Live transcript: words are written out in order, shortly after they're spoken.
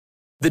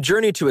The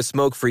journey to a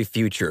smoke-free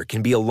future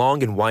can be a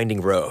long and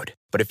winding road,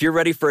 but if you're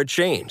ready for a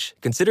change,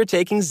 consider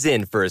taking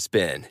Zyn for a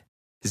spin.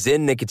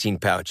 Zyn nicotine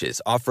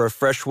pouches offer a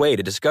fresh way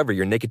to discover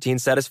your nicotine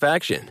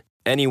satisfaction.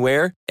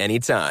 Anywhere,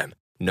 anytime.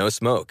 No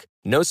smoke,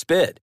 no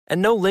spit,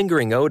 and no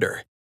lingering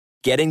odor.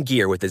 Get in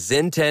gear with the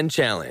Zyn 10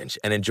 Challenge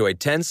and enjoy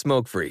 10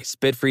 smoke-free,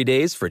 spit-free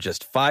days for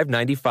just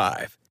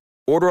 $5.95.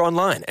 Order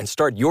online and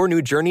start your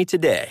new journey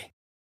today.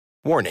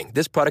 Warning,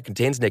 this product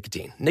contains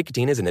nicotine.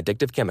 Nicotine is an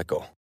addictive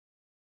chemical.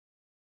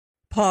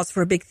 Pause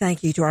for a big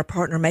thank you to our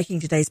partner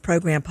making today's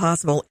program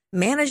possible.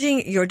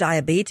 Managing your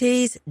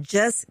diabetes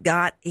just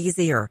got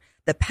easier.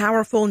 The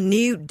powerful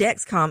new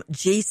Dexcom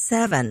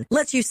G7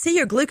 lets you see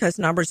your glucose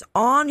numbers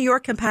on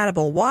your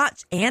compatible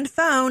watch and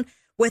phone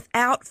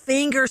without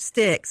finger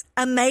sticks.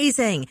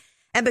 Amazing.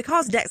 And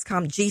because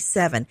Dexcom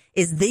G7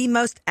 is the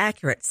most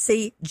accurate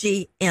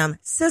CGM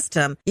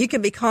system, you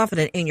can be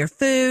confident in your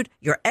food,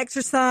 your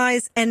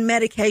exercise, and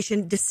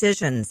medication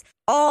decisions.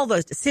 All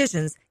those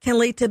decisions can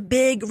lead to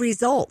big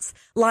results,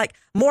 like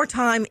more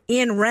time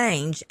in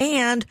range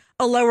and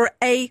a lower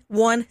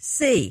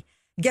A1C.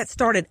 Get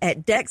started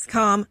at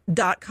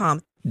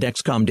Dexcom.com.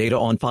 Dexcom data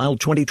on file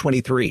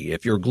 2023.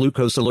 If your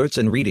glucose alerts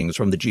and readings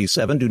from the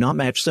G7 do not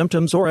match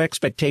symptoms or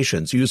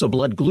expectations, use a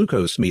blood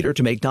glucose meter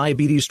to make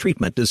diabetes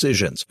treatment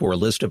decisions. For a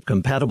list of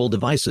compatible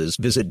devices,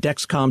 visit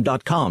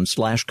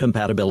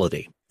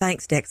Dexcom.com/compatibility.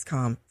 Thanks,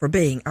 Dexcom, for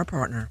being our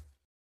partner.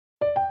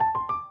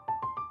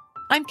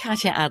 I'm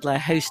Katya Adler,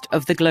 host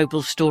of The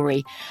Global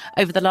Story.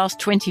 Over the last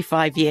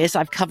 25 years,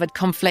 I've covered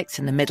conflicts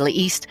in the Middle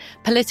East,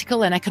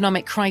 political and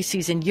economic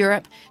crises in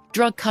Europe,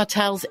 drug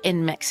cartels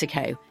in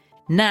Mexico.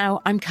 Now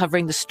I'm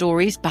covering the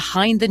stories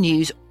behind the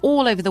news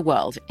all over the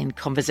world in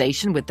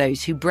conversation with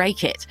those who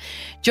break it.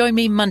 Join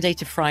me Monday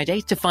to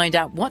Friday to find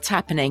out what's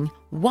happening,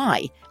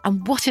 why,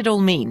 and what it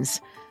all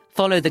means.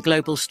 Follow The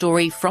Global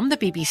Story from the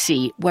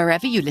BBC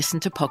wherever you listen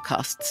to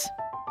podcasts.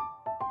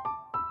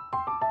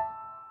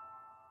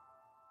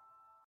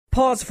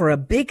 Pause for a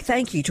big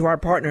thank you to our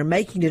partner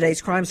making today's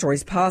crime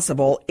stories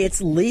possible.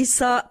 It's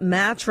Leesa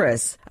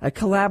Mattress, a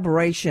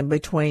collaboration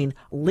between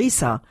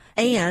Leesa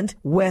and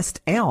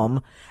West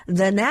Elm.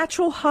 The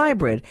natural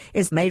hybrid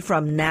is made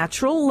from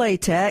natural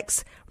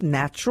latex,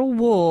 natural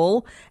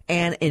wool,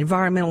 and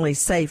environmentally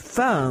safe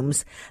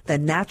foams. The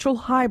natural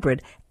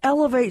hybrid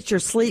elevates your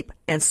sleep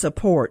and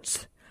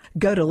supports.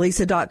 Go to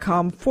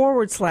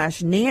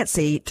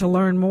Leesa.com/Nancy to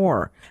learn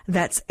more.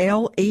 That's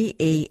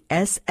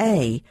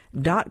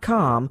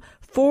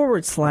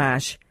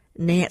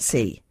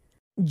LEESA.com/Nancy.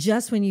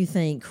 Just when you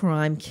think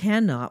crime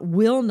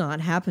will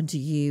not happen to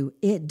you,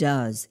 it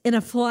does in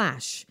a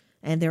flash,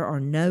 and there are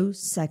no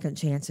second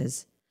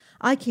chances.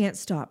 I can't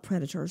stop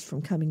predators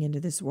from coming into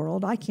this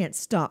world. I can't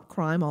stop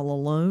crime all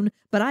alone,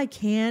 but I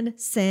can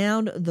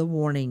sound the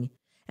warning.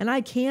 And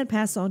I can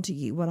pass on to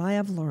you what I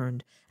have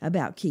learned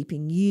about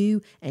keeping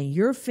you and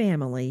your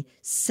family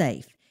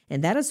safe.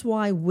 And that is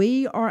why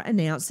we are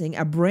announcing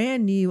a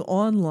brand new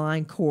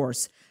online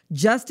course,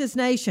 Justice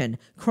Nation,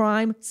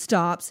 Crime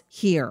Stops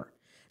Here.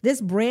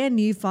 This brand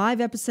new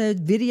 5-episode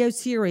video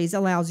series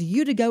allows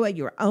you to go at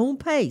your own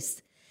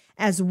pace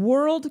as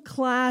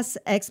world-class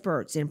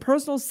experts in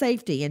personal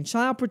safety and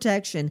child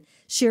protection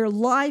share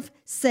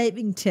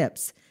life-saving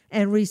tips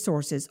and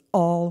resources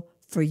all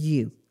for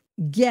you.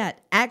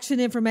 Get action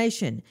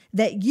information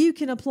that you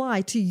can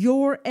apply to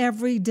your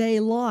everyday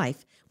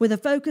life with a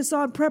focus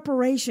on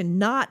preparation,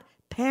 not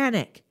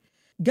panic.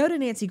 Go to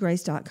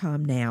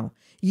nancygrace.com now.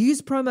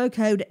 Use promo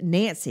code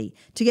Nancy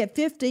to get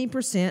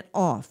 15%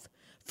 off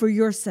for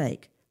your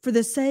sake, for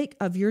the sake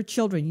of your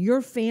children,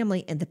 your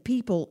family, and the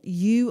people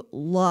you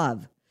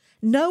love.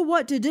 Know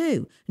what to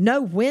do,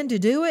 know when to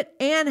do it,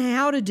 and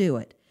how to do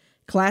it.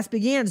 Class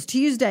begins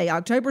Tuesday,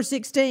 October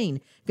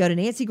 16. Go to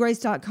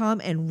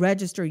nancygrace.com and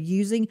register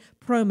using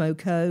promo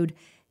code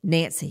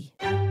Nancy.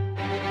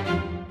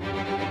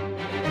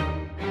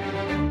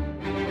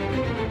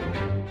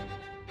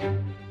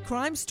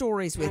 Crime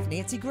Stories with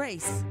Nancy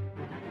Grace.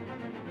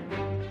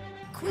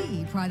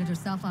 Quee prided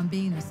herself on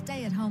being a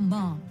stay-at-home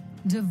mom,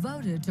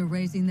 devoted to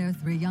raising their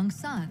 3 young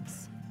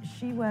sons.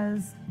 She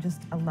was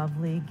just a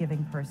lovely,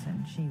 giving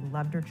person. She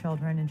loved her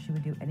children, and she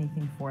would do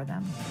anything for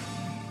them.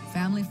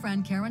 Family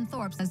friend Karen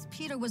Thorpe says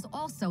Peter was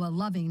also a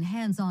loving,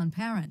 hands-on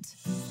parent.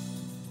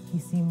 He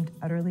seemed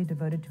utterly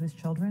devoted to his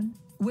children.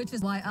 Which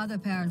is why other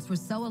parents were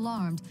so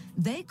alarmed,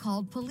 they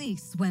called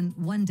police when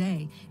one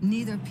day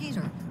neither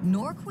Peter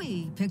nor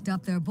Quee picked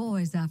up their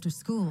boys after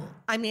school.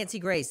 I'm Nancy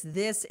Grace.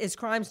 This is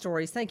Crime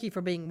Stories. Thank you for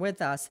being with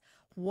us.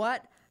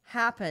 What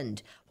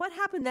happened? What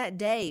happened that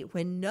day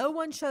when no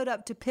one showed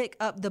up to pick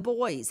up the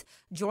boys?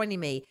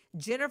 Joining me,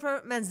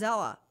 Jennifer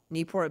Manzella,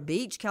 Newport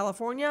Beach,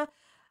 California,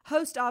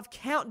 host of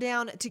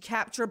Countdown to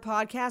Capture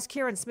podcast,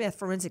 Karen Smith,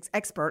 forensics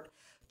expert,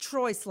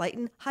 Troy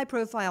Slayton,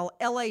 high-profile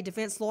LA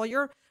defense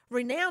lawyer,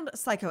 renowned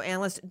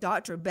psychoanalyst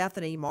Dr.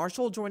 Bethany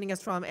Marshall, joining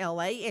us from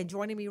LA, and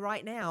joining me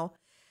right now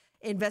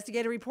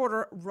investigative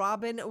reporter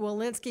Robin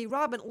Walensky.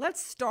 Robin,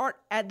 let's start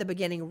at the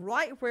beginning,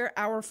 right where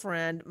our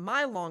friend,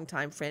 my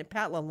longtime friend,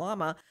 Pat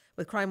LaLama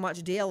with Crime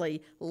Watch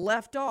Daily,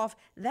 left off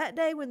that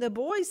day when the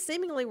boys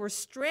seemingly were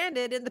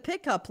stranded in the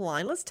pickup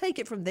line. Let's take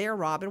it from there,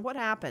 Robin. What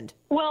happened?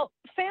 Well,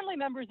 family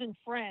members and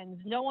friends,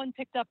 no one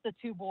picked up the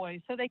two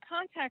boys. So they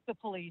contact the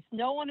police.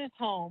 No one is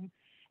home.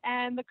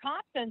 And the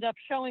cops end up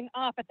showing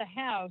up at the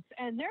house.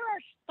 And there are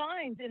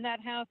signs in that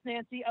house,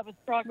 Nancy, of a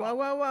struggle.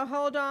 Whoa,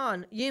 hold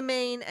on. You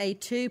mean a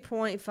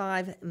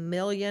 $2.5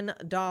 million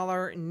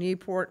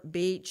Newport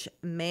Beach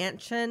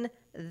mansion?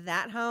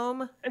 That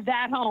home?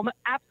 That home.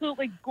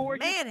 Absolutely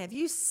gorgeous. Man, have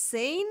you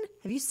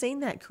seen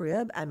that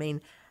crib? I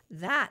mean,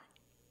 that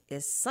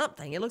is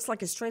something. It looks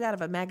like it's straight out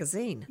of a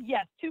magazine.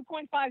 Yes,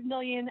 $2.5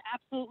 million,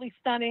 absolutely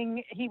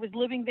stunning. He was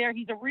living there.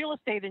 He's a real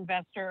estate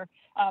investor,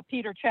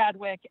 Peter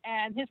Chadwick,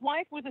 and his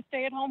wife was a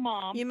stay-at-home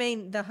mom. You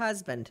mean the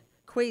husband,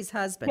 Quee's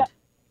husband?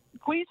 Yeah,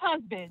 Quee's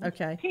husband,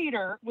 okay.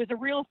 Peter, was a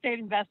real estate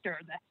investor,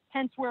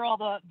 hence where all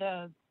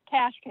the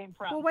cash came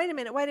from. Well, wait a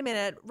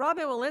minute.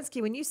 Robin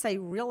Walensky, when you say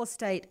real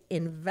estate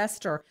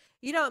investor,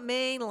 you don't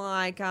mean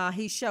like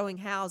he's showing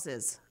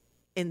houses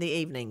in the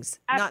evenings.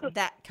 Absolutely. Not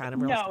that kind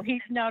of real estate.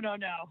 No.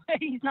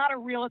 He's not a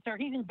realtor.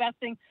 He's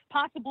investing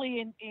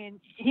possibly in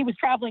he was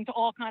traveling to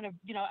all kind of,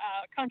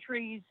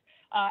 countries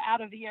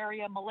out of the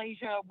area,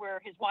 Malaysia, where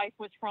his wife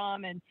was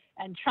from, and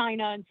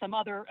China and some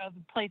other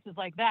places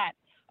like that.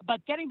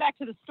 But getting back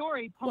to the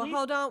story. Well,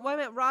 hold on. Wait a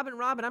minute.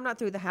 Robin, I'm not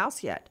through the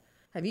house yet.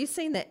 Have you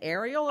seen the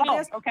aerial of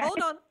this? Okay.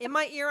 Hold on. In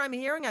my ear, I'm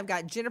hearing, I've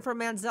got Jennifer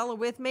Manzella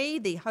with me,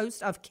 the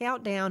host of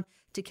Countdown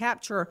to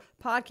Capture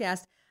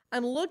podcast.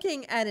 I'm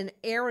looking at an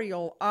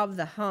aerial of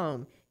the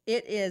home.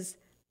 It is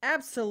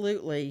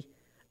absolutely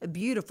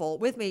beautiful.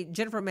 With me,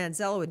 Jennifer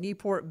Manzella with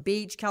Newport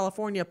Beach,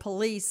 California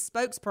police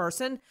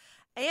spokesperson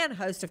and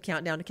host of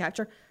Countdown to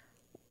Capture.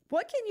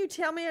 What can you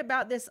tell me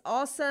about this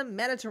awesome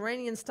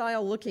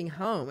Mediterranean-style looking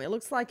home? It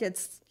looks like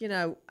it's,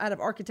 out of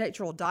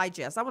Architectural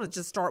Digest. I want to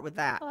just start with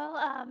that.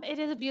 Well, it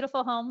is a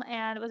beautiful home,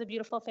 and it was a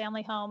beautiful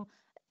family home.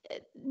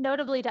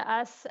 Notably to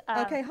us.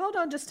 Okay, hold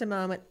on just a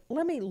moment.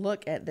 Let me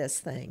look at this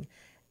thing.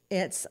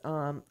 It's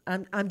I'm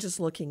just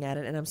looking at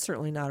it, and I'm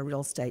certainly not a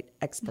real estate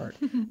expert,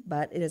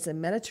 but it is a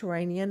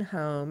Mediterranean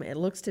home. It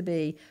looks to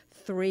be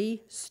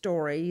 3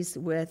 stories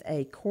with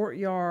a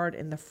courtyard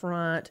in the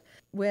front,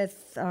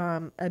 with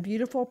a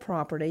beautiful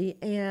property.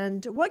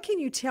 And what can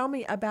you tell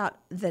me about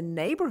the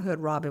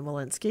neighborhood, Robin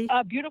Walensky?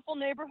 A beautiful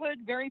neighborhood,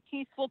 very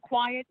peaceful,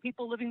 quiet,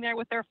 people living there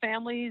with their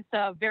families,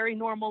 very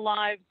normal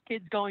lives,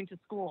 kids going to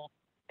school,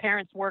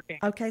 parents working.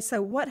 Okay,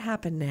 so what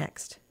happened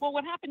next? Well,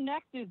 what happened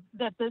next is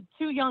that the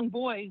 2 young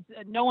boys,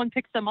 no one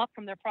picks them up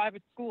from their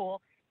private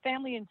school.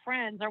 Family and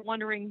friends are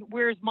wondering,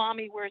 where's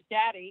mommy, where's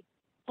daddy?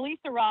 Police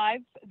arrive,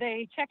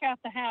 they check out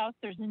the house,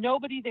 there's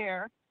nobody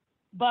there.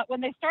 But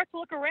when they start to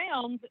look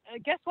around,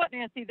 guess what,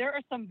 Nancy? There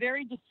are some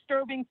very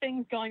disturbing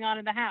things going on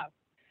in the house.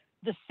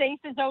 The safe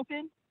is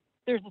open,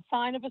 there's a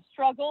sign of a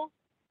struggle,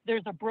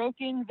 there's a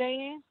broken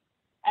vase,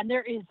 and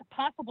there is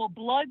possible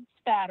blood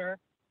spatter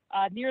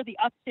near the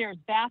upstairs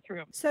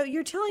bathroom. So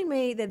you're telling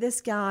me that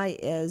this guy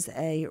is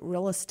a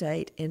real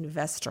estate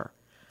investor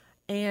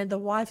and the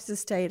wife's a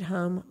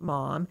stay-at-home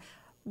mom.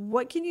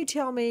 What can you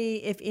tell me,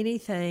 if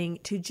anything,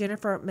 to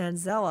Jennifer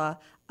Manzella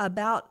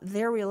about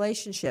their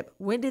relationship?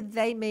 When did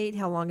they meet?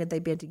 How long had they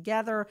been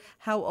together?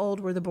 How old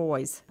were the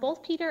boys?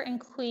 Both Peter and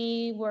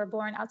Quee were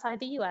born outside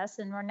the U.S.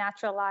 and were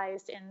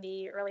naturalized in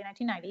the early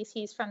 1990s.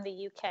 He's from the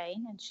U.K.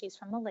 and she's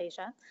from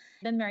Malaysia.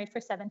 Been married for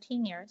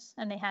 17 years,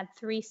 and they had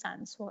 3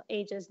 sons,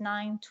 ages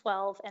 9,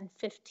 12, and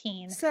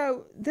 15.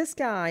 So this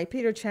guy,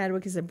 Peter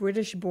Chadwick, is a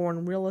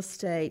British-born real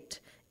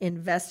estate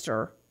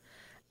investor,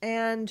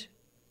 and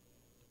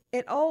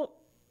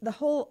the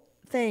whole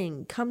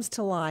thing comes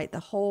to light, the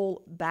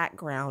whole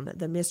background,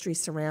 the mystery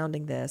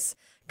surrounding this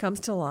comes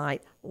to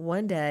light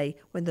one day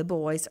when the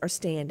boys are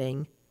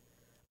standing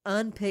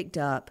unpicked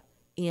up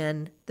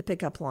in the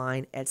pickup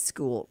line at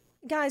school.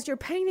 Guys, you're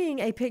painting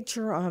a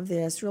picture of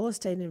this real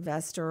estate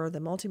investor, the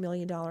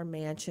multi-million-dollar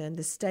mansion,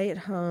 the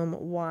stay-at-home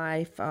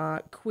wife,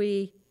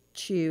 Quee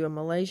Chu, a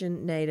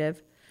Malaysian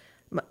native,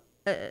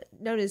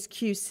 known as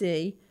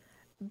QC.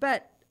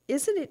 But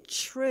isn't it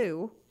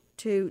true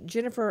to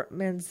Jennifer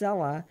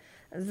Manzella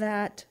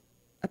that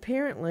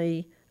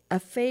apparently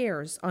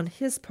affairs on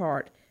his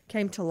part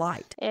came to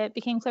light? It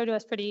became clear to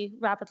us pretty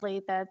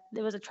rapidly that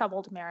it was a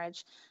troubled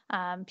marriage.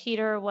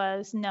 Peter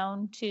was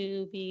known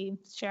to be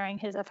sharing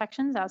his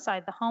affections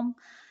outside the home,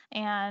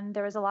 and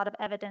there was a lot of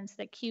evidence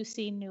that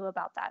QC knew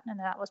about that, and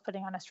that was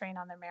putting on a strain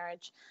on their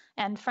marriage.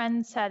 And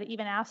friends had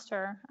even asked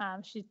her,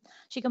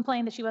 she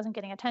complained that she wasn't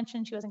getting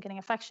attention, she wasn't getting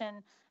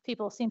affection.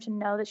 People seemed to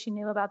know that she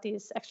knew about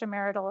these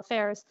extramarital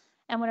affairs.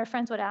 And when her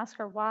friends would ask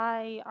her,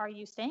 why are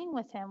you staying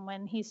with him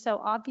when he's so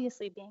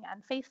obviously being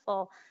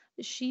unfaithful,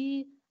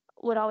 she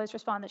would always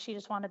respond that she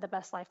just wanted the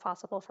best life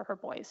possible for her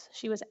boys.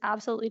 She was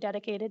absolutely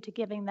dedicated to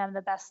giving them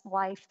the best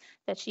life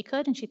that she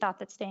could, and she thought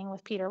that staying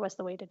with Peter was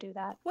the way to do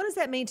that. What does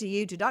that mean to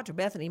you, to Dr.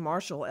 Bethany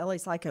Marshall, LA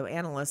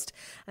psychoanalyst?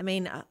 I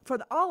mean, for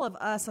all of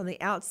us on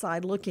the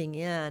outside looking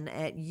in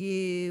at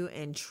you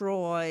and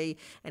Troy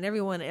and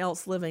everyone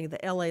else living the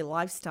LA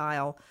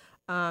lifestyle,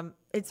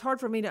 it's hard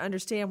for me to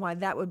understand why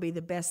that would be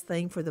the best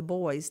thing for the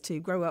boys, to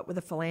grow up with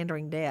a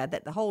philandering dad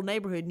that the whole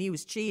neighborhood knew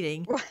was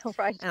cheating.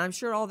 Right. And I'm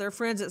sure all their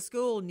friends at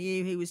school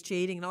knew he was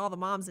cheating, and all the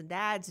moms and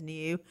dads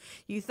knew.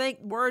 You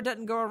think word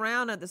doesn't go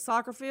around at the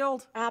soccer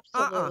field?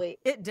 Absolutely.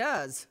 It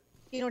does.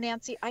 You know,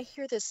 Nancy, I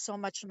hear this so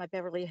much in my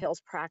Beverly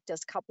Hills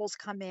practice. Couples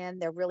come in,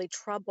 they're really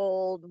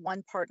troubled.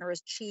 One partner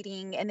is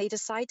cheating, and they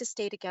decide to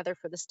stay together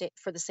for the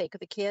sake of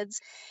the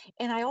kids.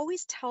 And I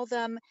always tell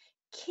them,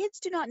 kids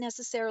do not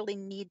necessarily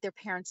need their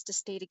parents to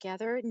stay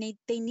together.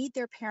 They need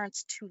their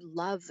parents to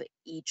love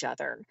each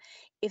other.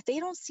 If they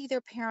don't see their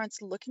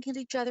parents looking at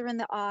each other in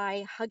the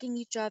eye, hugging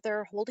each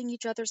other, holding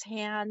each other's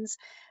hands,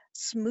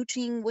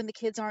 smooching when the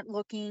kids aren't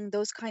looking,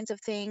 those kinds of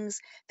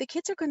things, the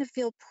kids are going to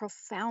feel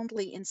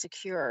profoundly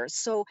insecure.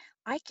 So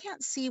I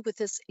can't see with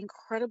this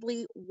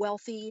incredibly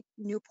wealthy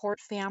Newport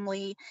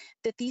family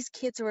that these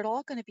kids are at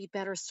all going to be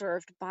better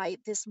served by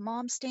this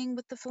mom staying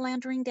with the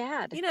philandering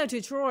dad. You know, to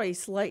Troy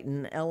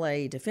Slayton,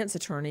 LA defense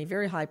attorney,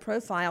 very high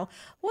profile,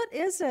 what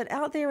is it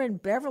out there in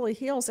Beverly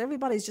Hills?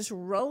 Everybody's just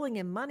rolling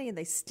in money and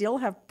they still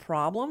have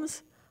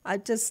problems. I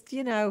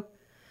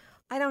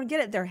don't get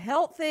it. They're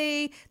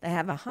healthy. They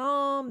have a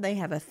home. They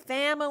have a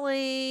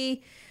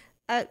family.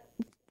 I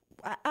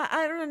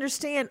don't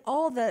understand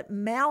all the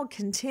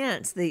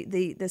malcontents,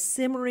 the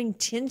simmering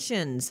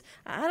tensions.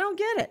 I don't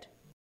get it.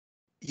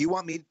 You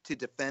want me to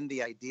defend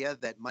the idea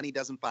that money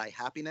doesn't buy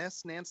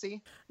happiness,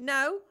 Nancy?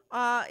 No.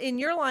 In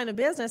your line of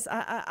business,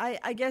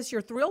 I guess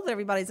you're thrilled that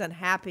everybody's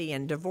unhappy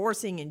and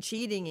divorcing and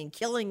cheating and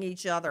killing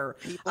each other.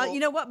 You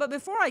know what? But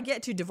before I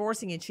get to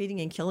divorcing and cheating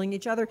and killing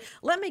each other,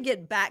 let me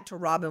get back to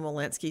Robin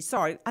Walensky.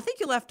 Sorry, I think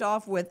you left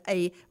off with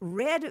a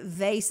red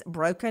vase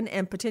broken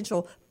and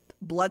potential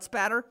blood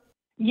spatter.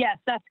 Yes,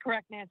 that's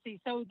correct, Nancy.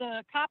 So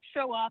the cops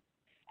show up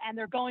and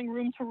they're going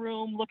room to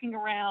room, looking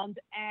around,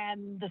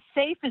 and the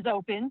safe is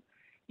open.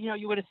 You know,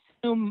 you would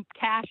assume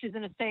cash is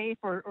in a safe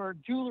or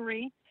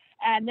jewelry.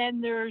 And then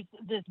there's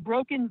this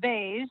broken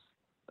vase.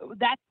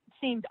 That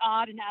seemed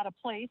odd and out of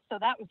place, so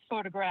that was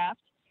photographed.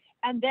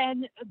 And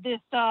then this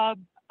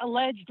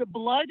alleged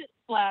blood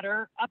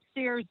splatter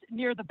upstairs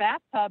near the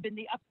bathtub in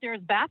the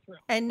upstairs bathroom.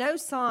 And no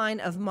sign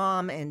of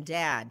mom and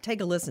dad.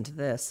 Take a listen to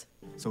this.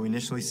 So we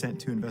initially sent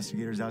 2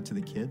 investigators out to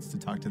the kids to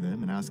talk to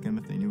them and ask them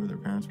if they knew where their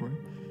parents were.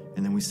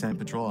 And then we sent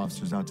patrol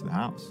officers out to the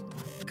house.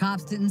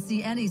 Cops didn't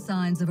see any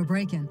signs of a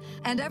break-in,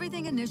 and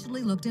everything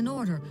initially looked in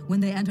order when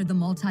they entered the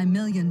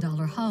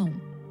multi-million-dollar home.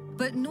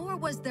 But nor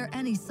was there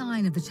any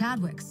sign of the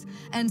Chadwicks,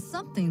 and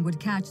something would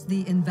catch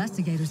the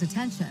investigators'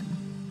 attention.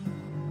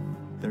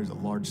 There's a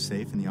large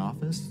safe in the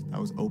office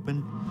that was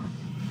open,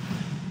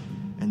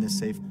 and this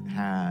safe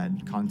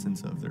had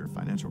contents of their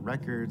financial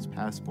records,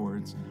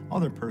 passports, all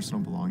their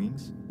personal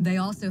belongings. They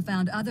also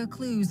found other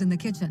clues in the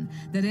kitchen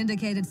that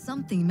indicated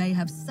something may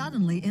have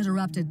suddenly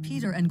interrupted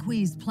Peter and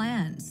Quee's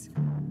plans.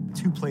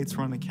 2 plates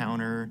were on the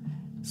counter.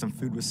 Some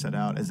food was set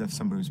out as if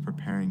somebody was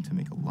preparing to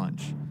make a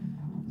lunch,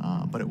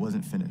 but it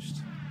wasn't finished.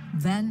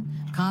 Then,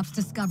 cops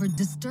discovered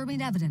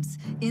disturbing evidence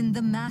in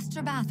the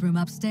master bathroom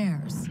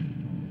upstairs.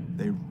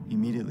 They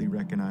immediately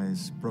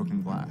recognized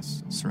broken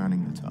glass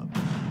surrounding the tub.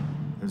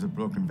 There's a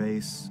broken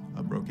vase,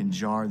 a broken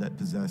jar that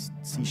possessed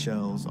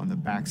seashells on the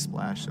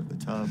backsplash of the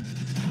tub,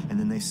 and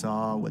then they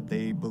saw what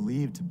they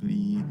believed to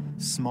be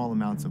small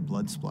amounts of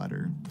blood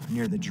splatter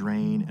near the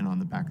drain and on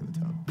the back of the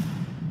tub.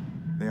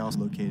 They also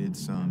located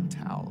some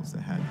towels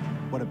that had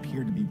what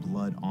appeared to be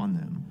blood on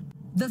them.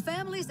 The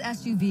family's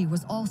SUV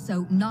was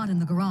also not in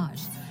the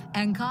garage,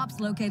 and cops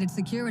located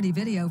security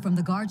video from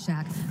the guard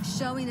shack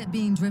showing it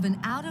being driven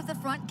out of the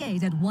front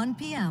gate at 1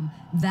 p.m.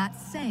 that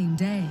same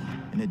day.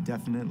 And it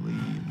definitely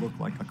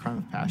looked like a crime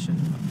of passion,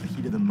 a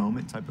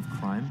heat-of-the-moment type of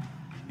crime,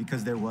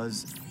 because there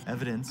was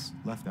evidence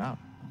left out.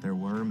 There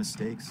were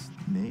mistakes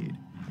made,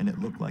 and it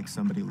looked like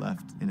somebody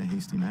left in a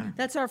hasty manner.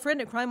 That's our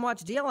friend at Crime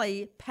Watch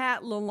Daily,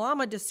 Pat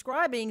Lalama,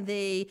 describing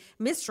the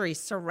mystery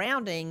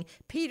surrounding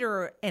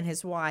Peter and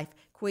his wife,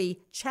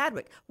 Quee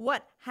Chadwick.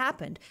 What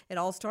happened? It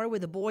all started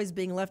with the boys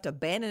being left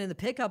abandoned in the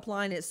pickup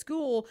line at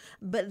school,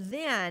 but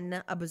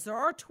then a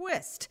bizarre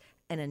twist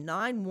and a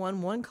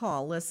 911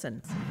 call.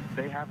 Listen.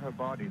 They have her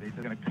body. They're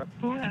going to cut.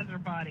 Who has her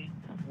body?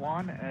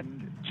 Juan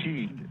and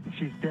she's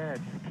dead.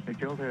 They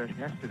killed her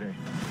yesterday.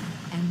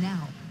 And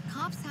now,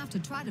 cops have to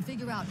try to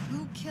figure out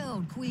who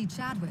killed Quee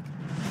Chadwick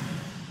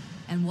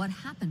and what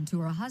happened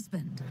to her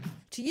husband.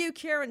 To you,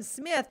 Karen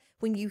Smith,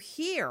 when you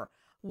hear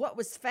what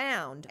was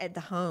found at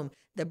the home,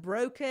 the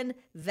broken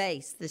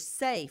vase, the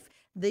safe,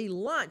 the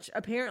lunch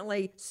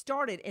apparently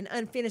started and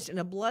unfinished in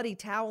a bloody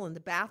towel in the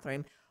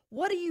bathroom,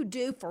 what do you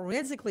do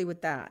forensically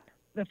with that?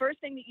 The first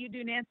thing that you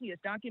do, Nancy, is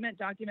document.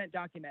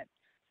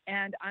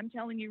 And I'm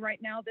telling you right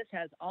now, this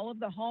has all of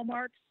the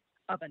hallmarks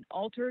of an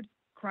altered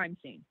crime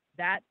scene.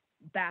 that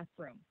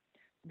bathroom.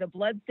 The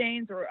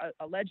bloodstains or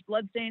alleged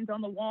bloodstains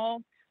on the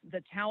wall,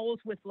 the towels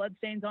with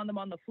bloodstains on them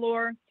on the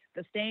floor,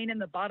 the stain in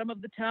the bottom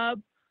of the tub.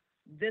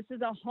 This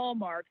is a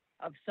hallmark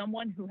of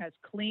someone who has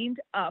cleaned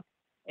up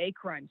a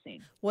crime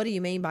scene. What do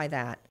you mean by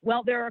that?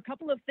 Well, there are a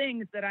couple of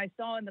things that I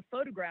saw in the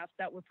photographs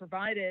that were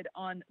provided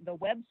on the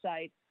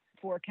website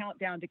for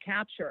Countdown to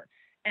Capture.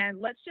 And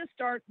let's just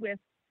start with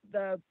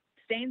the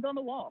stains on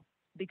the wall,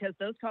 because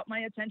those caught my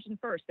attention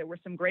first. There were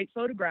some great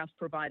photographs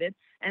provided,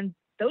 and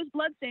those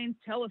bloodstains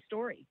tell a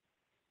story.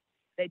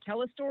 They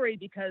tell a story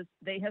because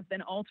they have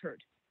been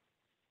altered.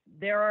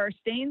 There are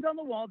stains on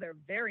the wall. They're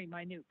very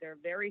minute. They're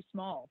very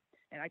small.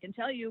 And I can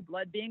tell you,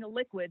 blood being a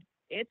liquid,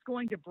 it's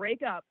going to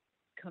break up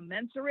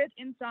commensurate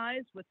in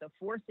size with the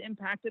force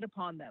impacted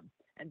upon them.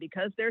 And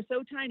because they're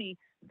so tiny,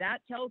 that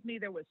tells me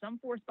there was some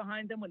force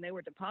behind them when they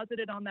were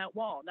deposited on that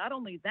wall. Not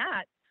only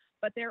that,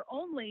 but they're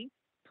only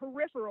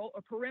peripheral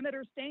or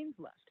perimeter stains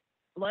left.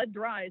 Blood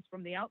dries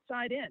from the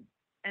outside in,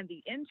 and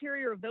the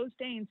interior of those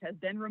stains has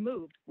been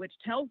removed, which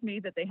tells me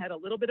that they had a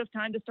little bit of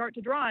time to start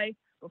to dry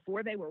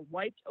before they were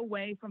wiped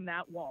away from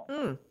that wall.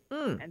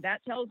 And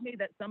that tells me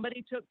that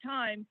somebody took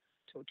time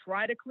to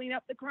try to clean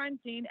up the crime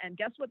scene, and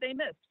guess what they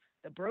missed?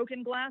 The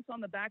broken glass on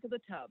the back of the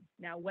tub.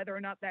 Now, whether or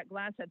not that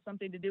glass had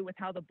something to do with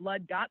how the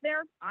blood got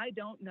there, I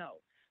don't know.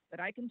 But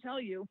I can tell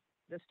you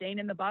the stain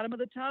in the bottom of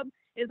the tub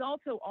is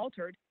also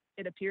altered.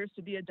 It appears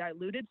to be a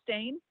diluted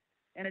stain,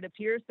 and it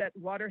appears that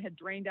water had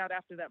drained out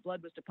after that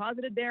blood was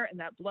deposited there, and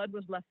that blood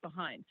was left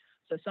behind.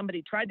 So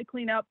somebody tried to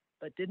clean up,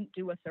 but didn't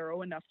do a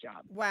thorough enough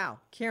job. Wow.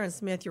 Karen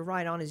Smith, you're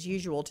right on as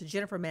usual. To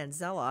Jennifer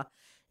Manzella,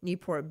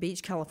 Newport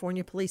Beach,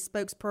 California police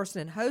spokesperson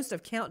and host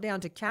of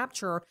Countdown to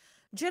Capture.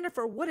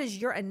 Jennifer, what is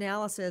your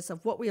analysis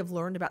of what we have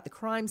learned about the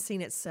crime scene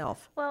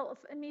itself? Well,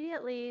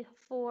 immediately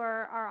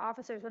for our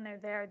officers when they're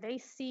there, they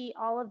see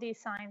all of these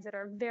signs that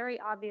are very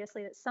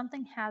obviously that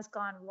something has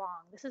gone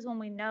wrong. This is when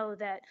we know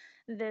that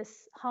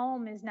this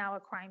home is now a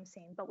crime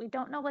scene, but we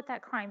don't know what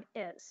that crime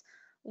is.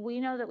 We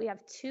know that we have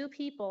two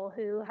people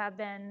who have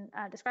been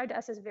described to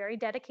us as very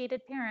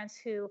dedicated parents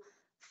who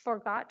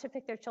forgot to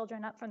pick their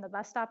children up from the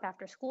bus stop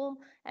after school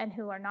and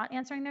who are not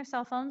answering their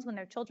cell phones when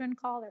their children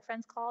call, their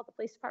friends call, the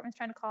police department's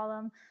trying to call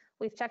them.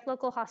 We've checked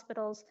local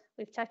hospitals,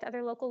 we've checked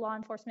other local law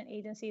enforcement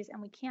agencies,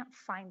 and we can't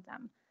find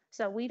them.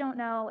 So we don't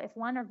know if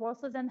one or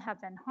both of them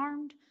have been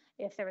harmed,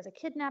 if there was a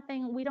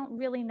kidnapping. We don't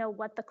really know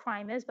what the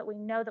crime is, but we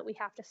know that we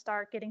have to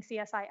start getting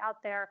CSI out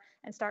there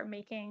and start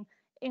making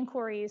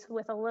inquiries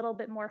with a little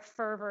bit more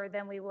fervor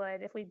than we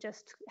would if we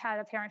just had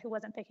a parent who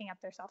wasn't picking up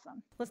their cell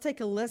phone. Let's take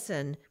a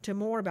listen to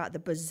more about the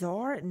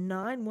bizarre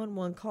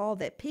 911 call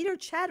that Peter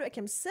Chadwick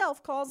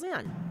himself calls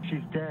in.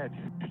 She's dead.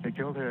 They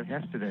killed her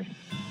yesterday.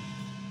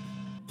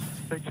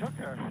 They took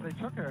her.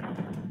 Who took her?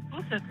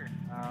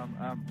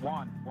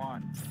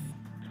 Juan.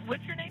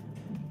 What's your name?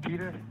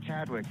 Peter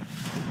Chadwick.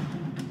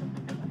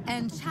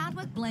 And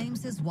Chadwick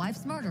blames his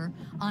wife's murder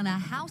on a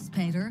house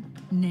painter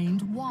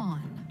named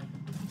Juan.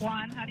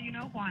 Juan, how do you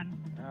know Juan?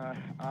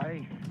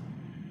 I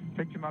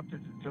picked him up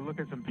to look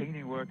at some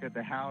painting work at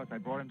the house. I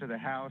brought him to the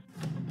house.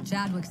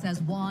 Chadwick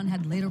says Juan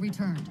had later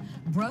returned,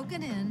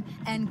 broken in,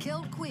 and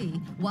killed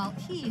Quee while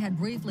he had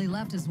briefly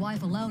left his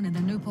wife alone in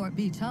the Newport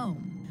Beach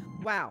home.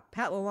 Wow,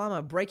 Pat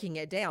LaLama breaking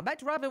it down. Back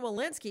to Robin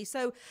Walensky.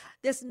 So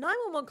this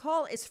 911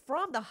 call is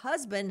from the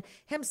husband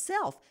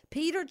himself,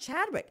 Peter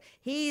Chadwick.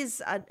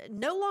 He's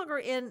no longer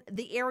in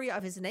the area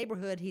of his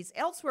neighborhood. He's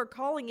elsewhere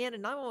calling in a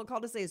 911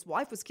 call to say his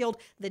wife was killed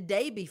the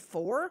day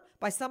before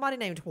by somebody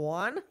named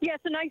Juan. Yeah,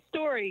 it's a nice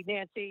story,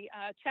 Nancy.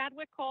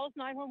 Chadwick calls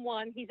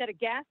 911. He's at a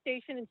gas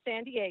station in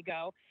San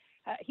Diego.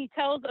 He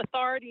tells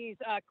authorities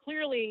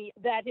clearly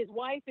that his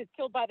wife is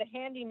killed by the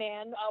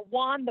handyman,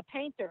 Juan the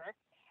painter.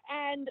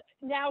 And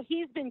now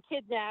he's been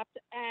kidnapped,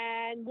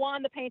 and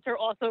Juan the painter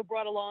also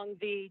brought along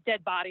the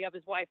dead body of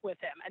his wife with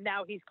him, and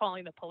now he's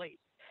calling the police.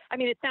 I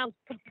mean, it sounds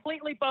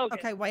completely bogus.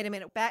 Okay, wait a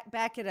minute.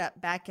 Back it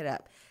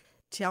up.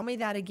 Tell me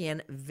that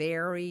again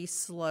very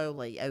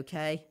slowly,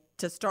 okay?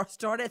 To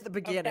start at the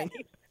beginning.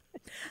 Okay.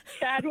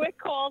 Chadwick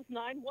calls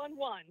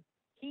 911.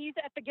 He's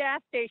at the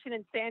gas station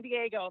in San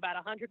Diego, about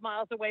 100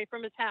 miles away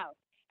from his house.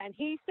 And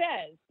he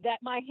says that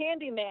my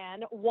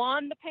handyman,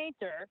 Juan the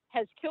painter,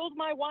 has killed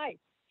my wife.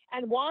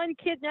 And Juan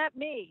kidnapped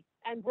me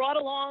and brought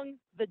along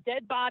the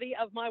dead body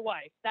of my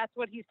wife. That's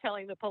what he's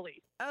telling the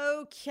police.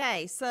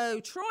 Okay,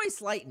 so Troy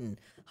Slayton,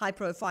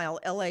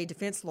 high-profile L.A.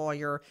 defense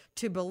lawyer,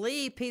 to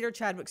believe Peter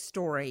Chadwick's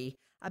story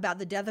about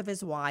the death of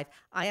his wife,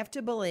 I have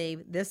to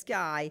believe this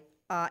guy,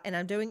 and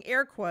I'm doing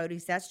air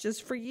quotes, that's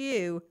just for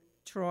you,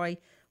 Troy,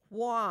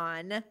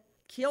 Juan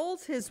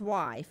kills his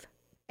wife,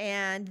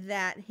 and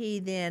that he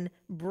then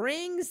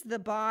brings the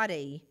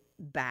body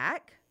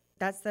back.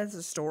 That's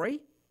the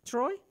story,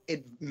 Troy?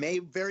 It may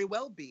very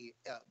well be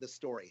the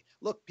story.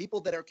 Look,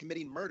 people that are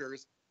committing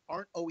murders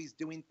aren't always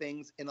doing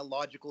things in a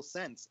logical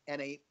sense,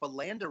 and a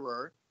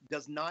philanderer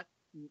does not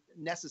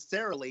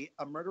necessarily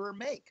a murderer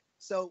make.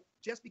 So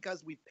just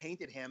because we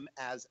painted him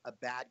as a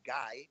bad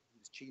guy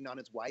who's cheating on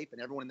his wife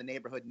and everyone in the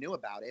neighborhood knew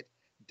about it,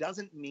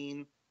 doesn't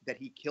mean that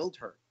he killed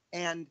her.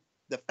 And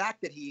The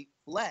fact that he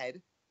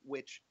fled,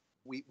 which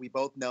we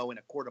both know in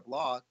a court of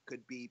law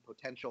could be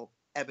potential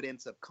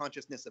evidence of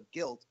consciousness of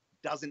guilt,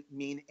 doesn't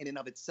mean in and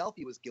of itself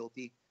he was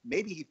guilty.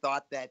 Maybe he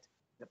thought that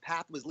the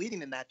path was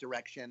leading in that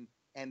direction,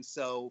 and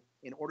so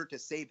in order to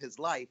save his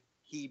life,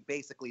 he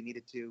basically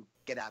needed to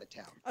get out of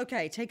town.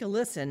 Okay, take a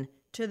listen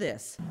to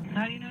this.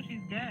 How do you know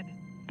she's dead?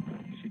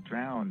 She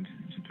drowned.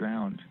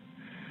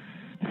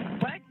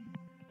 What?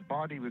 The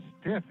body was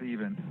stiff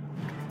even.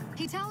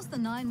 He tells the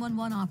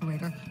 911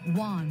 operator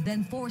Juan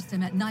then forced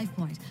him at knife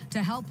point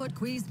to help put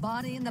Quee's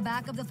body in the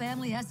back of the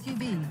family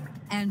SUV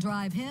and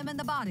drive him and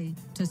the body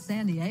to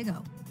San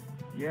Diego.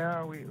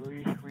 Yeah, we've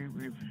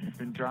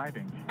been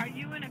driving. Are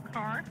you in a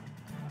car?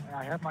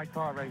 I have my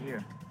car right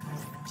here.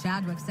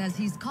 Chadwick says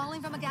he's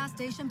calling from a gas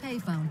station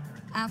payphone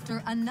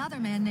after another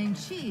man named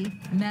Chi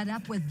met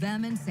up with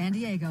them in San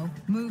Diego,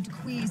 moved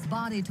Quee's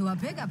body to a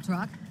pickup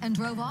truck, and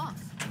drove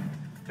off.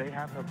 They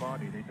have her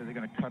body. They said they're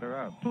going to cut her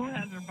up. Who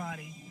has her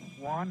body?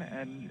 Juan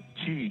and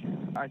Chi.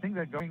 I think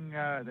they're going,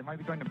 they might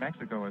be going to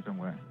Mexico or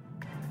somewhere.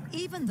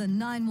 Even the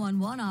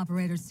 911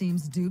 operator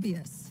seems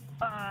dubious.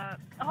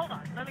 Hold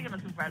on. Let me get my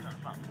supervisor on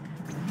the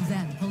phone.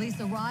 Then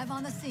police arrive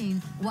on the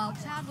scene while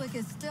Chadwick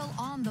is still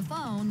on the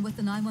phone with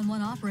the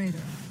 911 operator.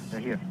 They're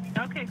here.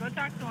 Okay, go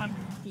talk to him.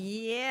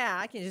 Yeah,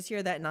 I can just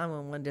hear that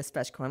 911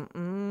 dispatch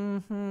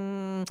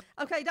going,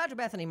 Okay, Dr.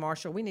 Bethany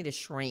Marshall, we need a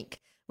shrink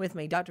with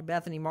me. Dr.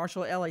 Bethany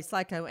Marshall, LA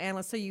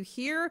psychoanalyst. So you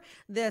hear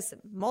this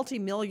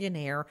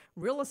multimillionaire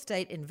real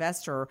estate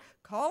investor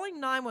calling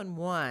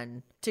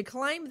 911 to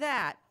claim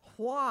that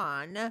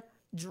Juan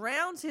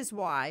drowns his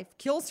wife,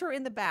 kills her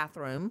in the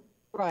bathroom.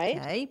 Right.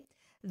 Okay.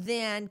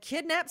 Then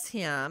kidnaps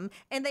him,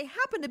 and they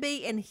happen to be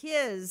in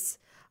his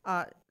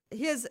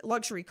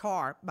luxury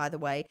car, by the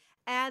way,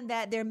 and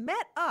that they're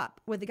met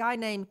up with a guy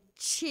named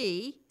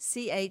Chi,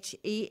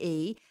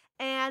 Chee,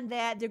 and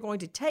that they're going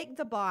to take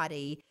the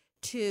body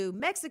to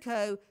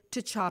Mexico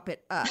to chop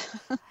it up.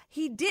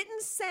 He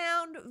didn't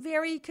sound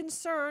very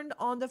concerned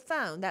on the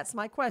phone. That's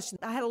my question.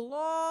 I had a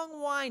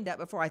long wind up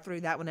before I threw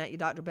that one at you,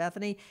 Dr.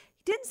 Bethany.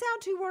 He didn't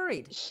sound too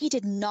worried. He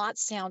did not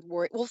sound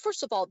worried. Well,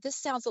 first of all, this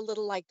sounds a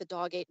little like The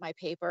Dog Ate My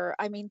Paper.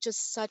 I mean,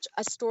 just such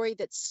a story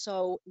that's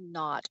so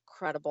not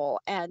credible.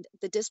 And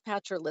the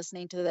dispatcher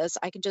listening to this,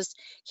 I can just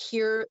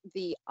hear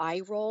the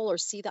eye roll or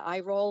see the eye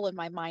roll in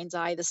my mind's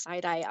eye, the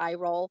side eye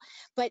roll.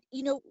 But,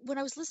 you know, when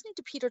I was listening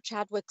to Peter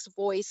Chadwick's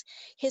voice,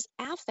 his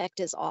affect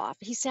is off.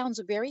 He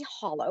sounds very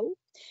hollow.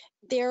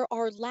 There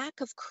are lack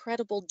of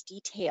credible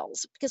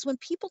details, because when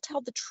people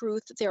tell the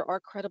truth, there are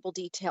credible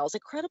details. A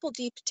credible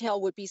detail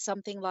would be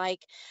something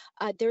like,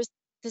 there's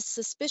this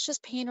suspicious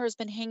painter has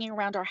been hanging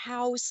around our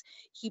house.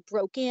 He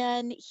broke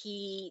in.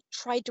 He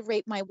tried to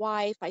rape my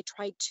wife. I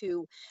tried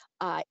to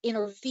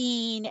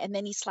intervene, and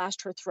then he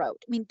slashed her throat.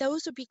 I mean,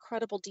 those would be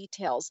credible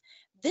details.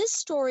 This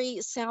story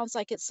sounds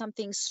like it's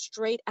something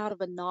straight out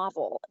of a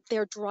novel.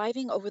 They're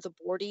driving over the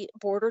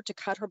border to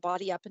cut her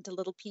body up into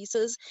little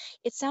pieces.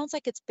 It sounds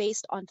like it's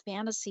based on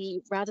fantasy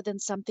rather than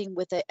something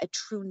with a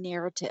true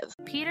narrative.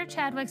 Peter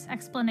Chadwick's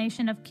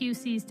explanation of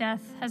QC's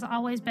death has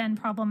always been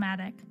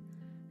problematic.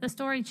 The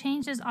story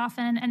changes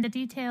often, and the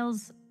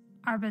details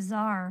are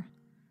bizarre.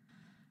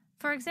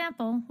 For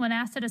example, when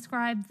asked to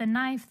describe the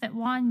knife that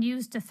Juan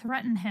used to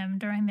threaten him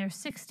during their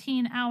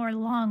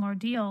 16-hour-long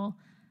ordeal,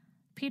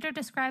 Peter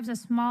describes a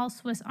small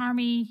Swiss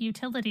Army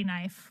utility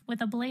knife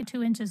with a blade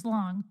 2 inches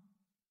long,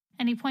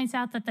 and he points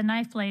out that the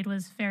knife blade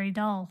was very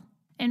dull.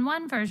 In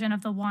one version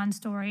of the Juan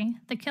story,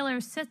 the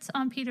killer sits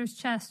on Peter's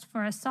chest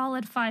for a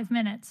solid 5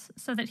 minutes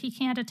so that he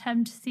can't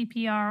attempt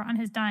CPR on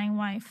his dying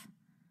wife.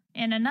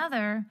 In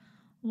another,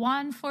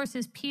 Juan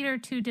forces Peter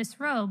to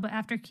disrobe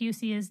after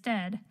QC is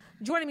dead.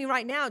 Joining me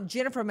right now,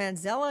 Jennifer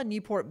Manzella,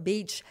 Newport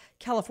Beach,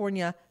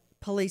 California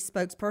police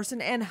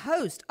spokesperson and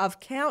host of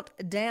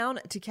Countdown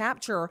to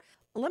Capture.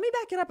 Let me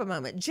back it up a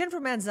moment. Jennifer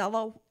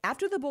Manzella,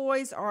 after the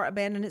boys are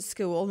abandoned at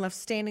school and left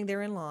standing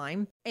there in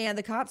line, and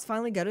the cops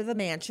finally go to the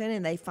mansion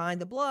and they find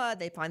the blood,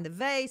 they find the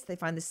vase, they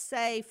find the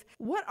safe.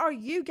 What are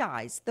you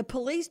guys, the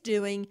police,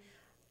 doing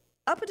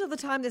up until the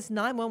time this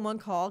 911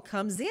 call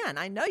comes in?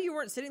 I know you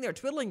weren't sitting there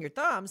twiddling your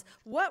thumbs.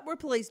 What were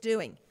police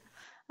doing?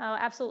 Oh,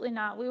 absolutely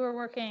not. We were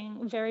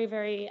working very,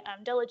 very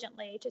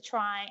diligently to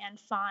try and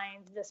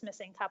find this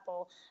missing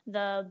couple.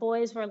 The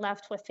boys were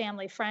left with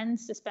family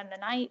friends to spend the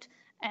night,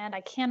 and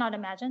I cannot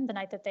imagine the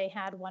night that they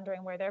had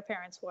wondering where their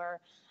parents were.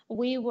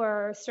 We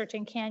were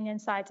searching canyon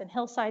sides and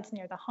hillsides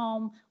near the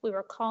home. We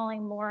were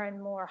calling more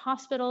and more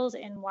hospitals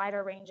in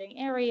wider ranging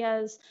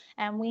areas,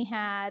 and we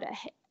had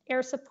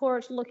air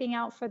support looking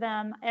out for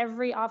them,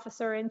 every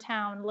officer in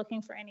town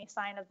looking for any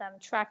sign of them,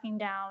 tracking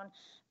down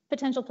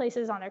potential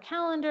places on their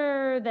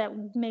calendar that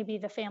maybe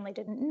the family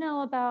didn't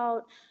know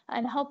about,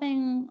 and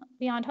hoping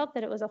beyond hope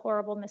that it was a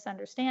horrible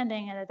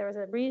misunderstanding and that there was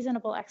a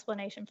reasonable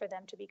explanation for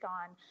them to be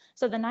gone.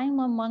 So the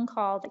 911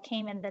 call that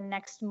came in the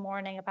next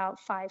morning about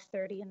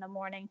 5:30 in the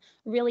morning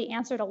really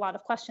answered a lot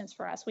of questions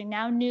for us. We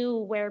now knew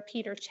where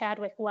Peter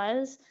Chadwick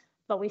was,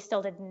 but we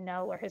still didn't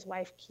know where his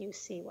wife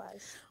QC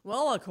was.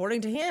 Well,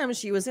 according to him,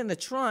 she was in the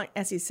trunk.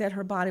 As he said,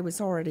 her body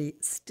was already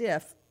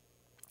stiff.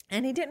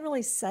 And he didn't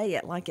really say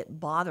it like it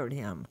bothered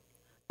him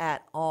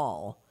at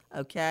all.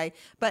 Okay.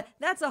 But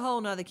that's a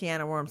whole nother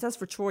can of worms. That's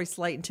for Troy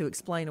Slayton to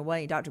explain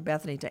away, Dr.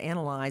 Bethany to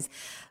analyze.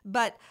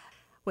 But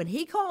when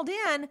he called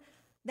in,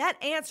 that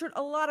answered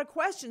a lot of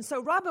questions.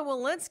 So Robin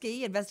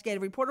Walensky,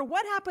 investigative reporter,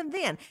 what happened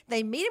then?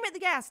 They meet him at the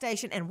gas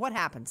station, and what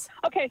happens?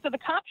 Okay, so the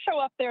cops show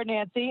up there,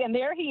 Nancy, and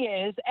there he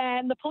is.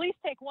 And the police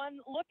take one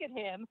look at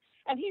him,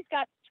 and he's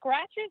got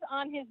scratches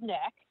on his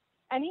neck,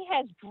 and he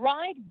has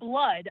dried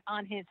blood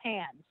on his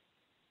hands.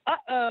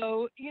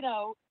 Uh-oh,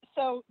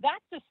 so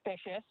that's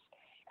suspicious.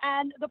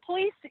 And the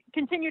police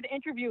continue to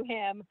interview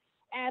him.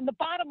 And the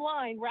bottom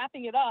line,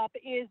 wrapping it up,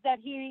 is that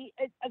he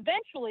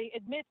eventually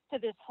admits to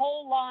this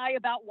whole lie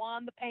about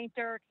Juan the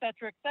painter, et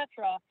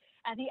cetera,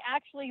 and he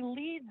actually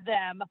leads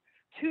them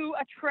to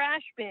a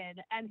trash bin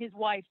and his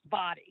wife's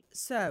body.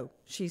 So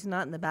she's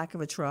not in the back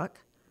of a truck,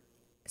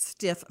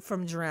 stiff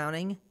from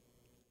drowning,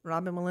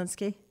 Robin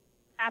Walensky?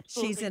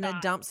 Absolutely She's in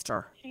not. a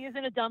dumpster. She is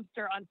in a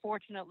dumpster,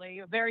 unfortunately.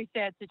 A very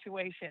sad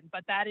situation,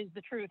 but that is the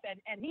truth,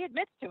 and he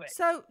admits to it.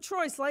 So,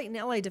 Troy Slayton,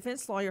 L.A.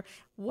 defense lawyer,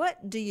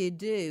 what do you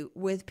do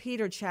with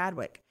Peter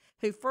Chadwick,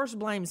 who first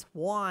blames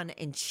Juan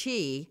and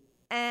Chi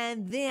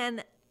and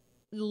then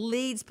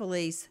leads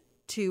police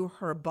to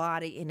her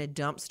body in a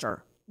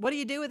dumpster? What do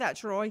you do with that,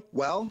 Troy?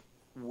 Well,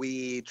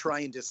 we try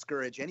and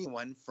discourage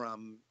anyone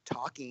from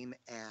talking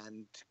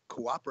and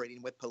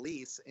cooperating with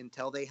police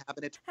until they have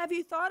an attorney. Have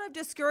you thought of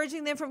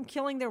discouraging them from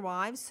killing their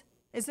wives?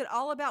 Is it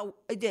all about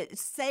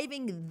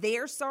saving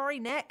their sorry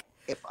neck?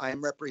 If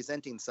I'm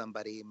representing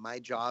somebody, my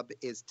job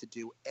is to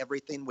do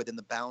everything within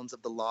the bounds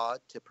of the law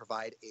to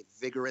provide a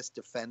vigorous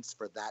defense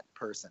for that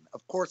person.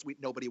 Of course,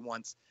 nobody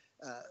wants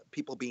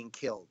people being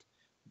killed.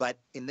 But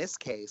in this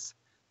case,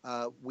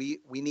 we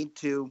need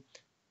to,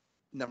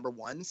 number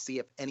one, see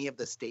if any of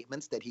the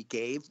statements that he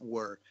gave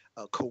were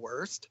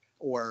coerced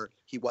or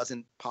he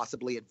wasn't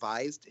possibly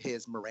advised.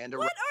 His Miranda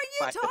What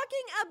are you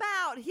talking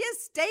about? His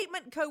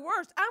statement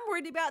coerced. I'm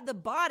worried about the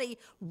body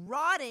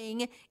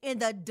rotting in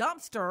the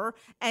dumpster,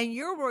 and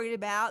you're worried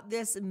about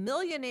this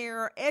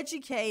millionaire,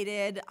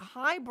 educated,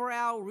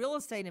 highbrow real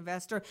estate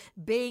investor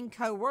being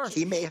coerced.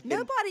 He may have been.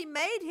 Nobody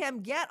made him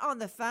get on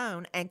the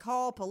phone and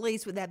call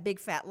police with that big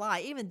fat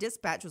lie. Even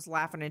dispatch was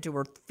laughing into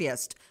her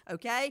fist,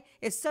 okay?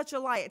 It's such a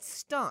lie. It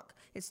stunk.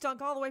 It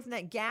stunk all the way from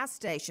that gas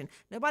station.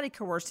 Nobody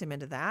coerced him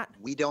into that.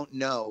 We don't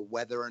know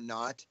whether or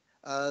not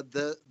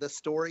the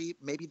story,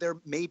 maybe there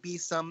may be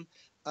some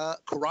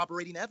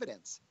corroborating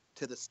evidence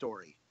to the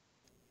story.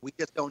 We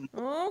just don't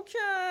know.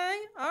 Okay.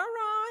 All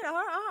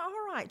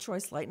right, Troy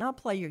Slayton. I'll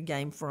play your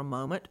game for a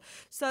moment.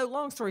 So,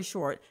 long story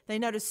short, they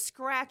noticed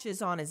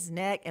scratches on his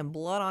neck and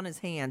blood on his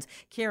hands.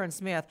 Karen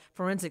Smith,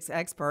 forensics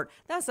expert.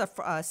 That's a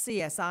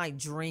CSI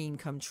dream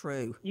come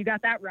true. You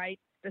got that right.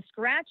 The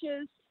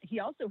scratches, he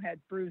also had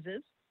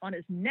bruises on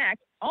his neck,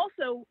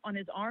 also on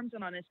his arms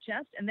and on his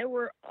chest, and there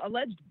were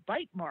alleged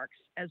bite marks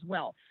as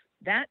well.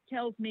 That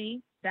tells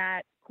me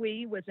that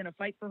Qui was in a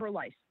fight for her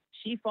life.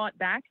 She fought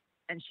back,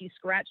 and she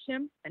scratched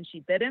him, and she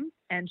bit him,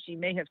 and she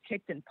may have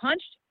kicked and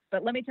punched.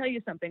 But let me tell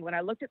you something. When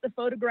I looked at the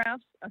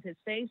photographs of his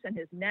face and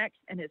his neck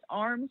and his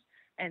arms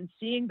and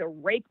seeing the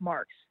rake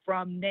marks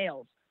from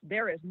nails,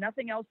 there is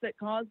nothing else that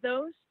caused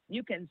those.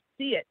 You can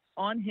see it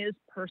on his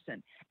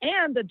person.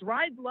 And the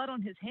dried blood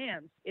on his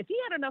hands, if he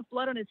had enough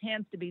blood on his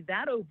hands to be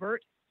that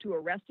overt to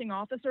arresting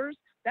officers,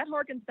 that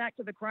harkens back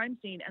to the crime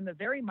scene and the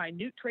very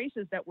minute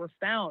traces that were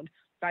found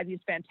by these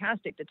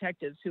fantastic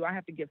detectives, who I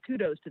have to give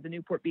kudos to the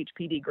Newport Beach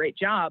PD. Great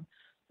job.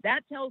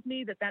 That tells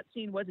me that that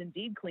scene was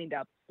indeed cleaned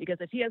up, because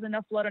if he has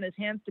enough blood on his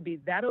hands to be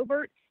that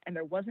overt and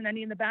there wasn't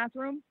any in the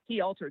bathroom,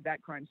 he altered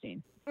that crime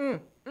scene.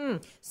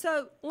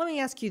 So let me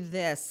ask you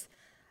this.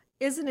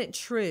 Isn't it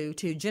true,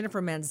 to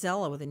Jennifer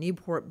Manzella with the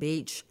Newport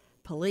Beach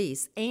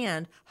Police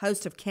and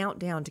host of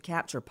Countdown to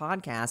Capture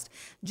podcast,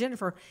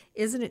 Jennifer,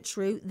 isn't it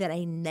true that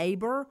a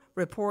neighbor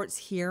reports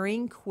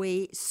hearing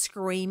Qui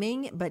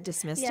screaming but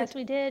dismissed it? Yes,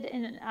 we did,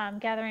 in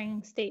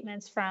gathering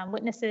statements from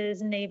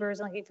witnesses, neighbors,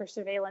 looking for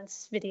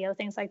surveillance video,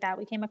 things like that.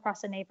 We came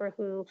across a neighbor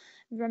who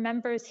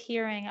remembers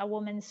hearing a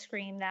woman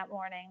scream that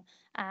morning.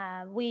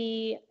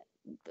 We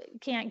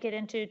can't get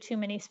into too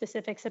many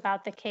specifics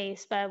about the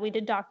case, but we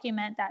did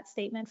document that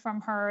statement from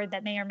her.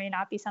 That may or may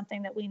not be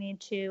something that we need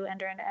to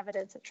enter into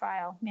evidence at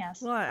trial.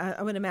 Yes. Well,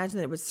 I would imagine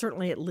that it would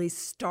certainly at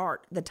least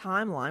start the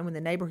timeline when the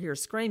neighbor hears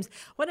screams.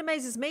 What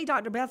amazes me,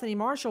 Dr. Bethany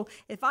Marshall,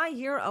 if I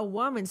hear a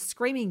woman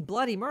screaming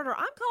bloody murder,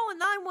 I'm calling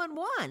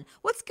 911.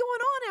 What's going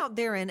on out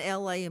there in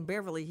L.A. and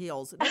Beverly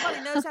Hills? Nobody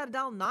knows how to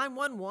dial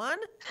 911?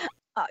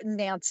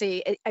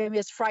 Nancy, I mean,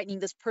 it's frightening.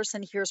 This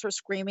person hears her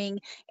screaming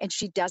and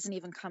she doesn't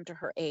even come to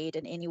her aid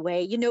in any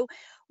way. You know,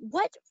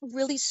 what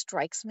really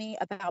strikes me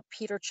about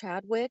Peter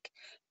Chadwick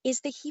is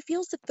that he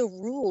feels that the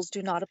rules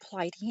do not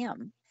apply to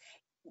him.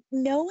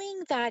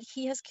 Knowing that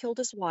he has killed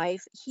his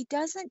wife, he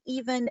doesn't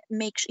even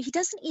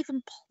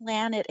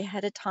plan it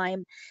ahead of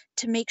time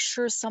to make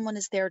sure someone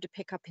is there to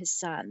pick up his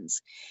sons.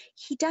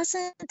 He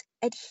doesn't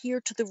adhere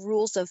to the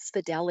rules of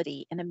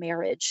fidelity in a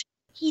marriage.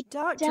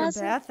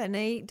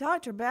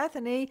 Dr.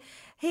 Bethany,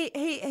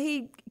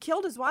 he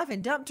killed his wife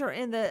and dumped her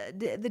in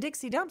the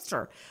Dixie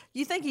dumpster.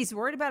 You think he's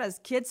worried about his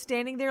kids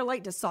standing there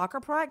late to soccer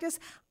practice?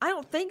 I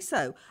don't think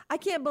so. I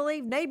can't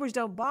believe neighbors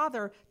don't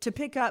bother to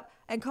pick up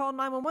and call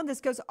 911.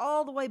 This goes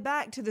all the way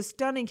back to the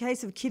stunning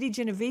case of Kitty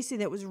Genovese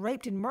that was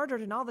raped and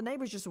murdered, and all the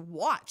neighbors just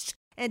watched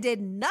and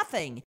did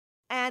nothing.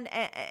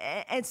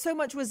 And so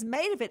much was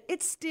made of it.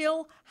 It's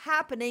still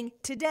happening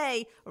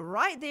today,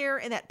 right there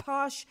in that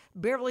posh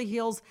Beverly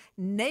Hills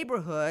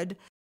neighborhood.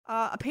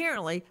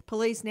 Apparently,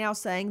 police now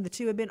saying the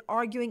two have been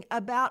arguing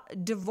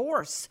about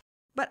divorce.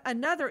 But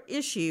another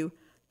issue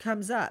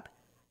comes up.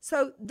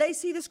 So they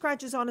see the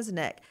scratches on his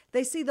neck.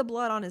 They see the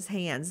blood on his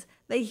hands.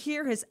 They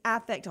hear his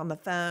affect on the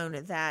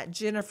phone that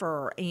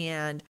Jennifer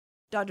and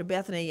Dr.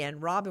 Bethany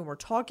and Robin were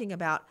talking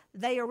about.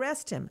 They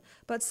arrest him.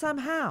 But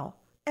somehow,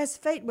 as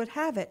fate would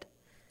have it,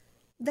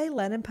 they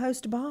let him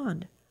post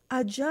bond.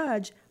 A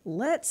judge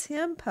lets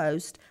him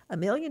post $1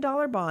 million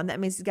bond. That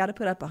means he's got to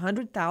put up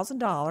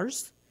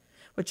 $100,000,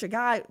 which a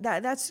guy,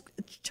 that's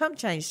chump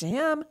change to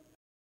him.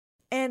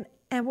 And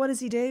what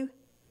does he do?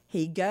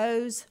 He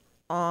goes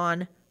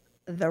on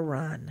the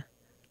run.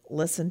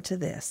 Listen to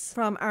this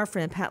from our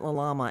friend Pat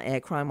LaLama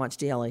at Crime Watch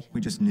Daily.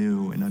 We just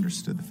knew and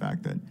understood the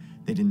fact that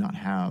they did not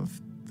have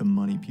the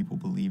money people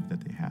believed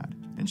that they had.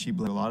 And she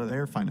blamed a lot of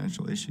their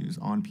financial issues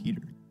on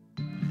Peter.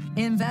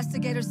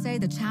 Investigators say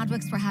the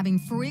Chadwicks were having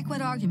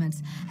frequent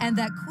arguments and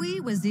that Qui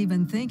was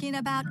even thinking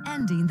about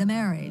ending the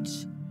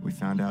marriage. We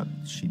found out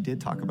she did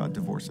talk about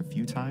divorce a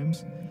few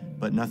times,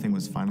 but nothing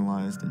was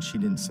finalized and she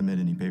didn't submit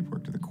any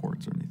paperwork to the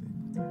courts or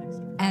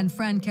anything. And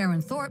friend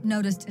Karen Thorpe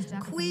noticed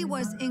Qui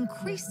was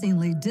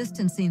increasingly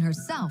distancing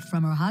herself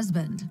from her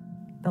husband.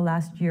 The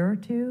last year or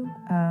two,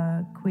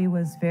 Qui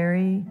was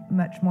very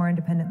much more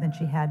independent than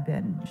she had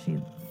been. She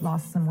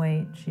lost some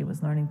weight. She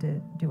was learning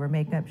to do her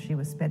makeup. She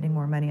was spending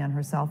more money on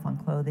herself, on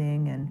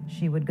clothing, and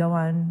she would go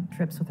on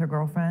trips with her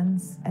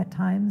girlfriends at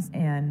times,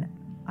 and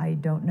I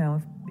don't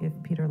know if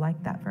Peter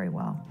liked that very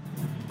well.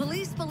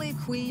 Police believe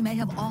Qui may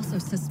have also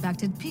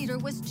suspected Peter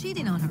was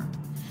cheating on her.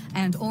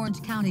 And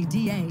Orange County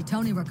DA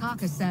Tony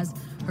Rakakis says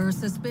her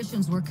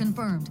suspicions were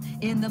confirmed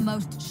in the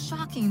most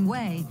shocking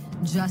way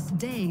just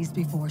days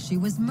before she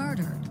was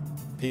murdered.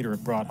 Peter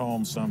brought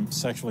home some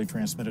sexually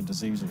transmitted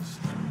diseases,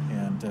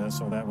 and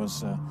so that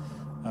was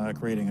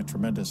creating a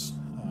tremendous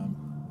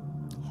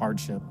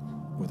hardship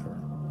with her.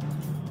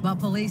 But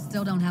police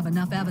still don't have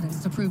enough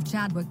evidence to prove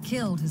Chadwick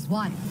killed his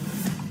wife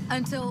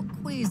until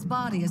Qui's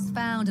body is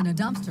found in a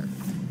dumpster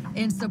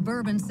in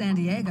suburban San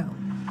Diego.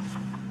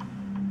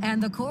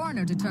 And the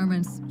coroner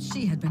determines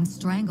she had been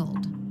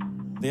strangled.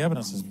 The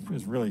evidence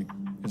is really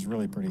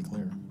pretty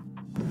clear.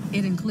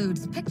 It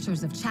includes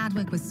pictures of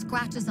Chadwick with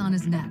scratches on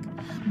his neck,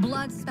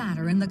 blood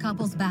spatter in the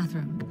couple's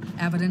bathroom,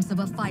 evidence of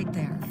a fight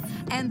there,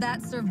 and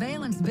that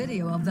surveillance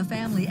video of the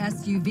family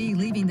SUV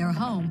leaving their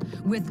home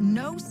with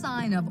no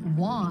sign of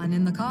Juan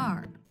in the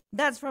car.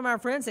 That's from our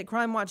friends at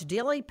Crime Watch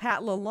Daily,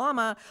 Pat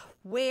LaLama.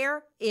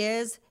 Where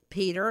is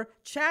Peter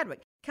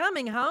Chadwick?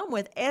 Coming home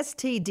with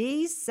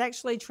STDs,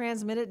 sexually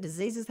transmitted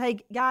diseases.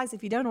 Hey, guys,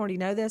 if you don't already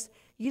know this,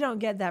 you don't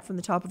get that from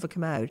the top of a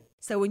commode.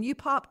 So when you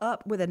pop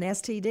up with an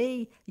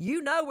STD,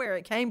 you know where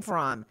it came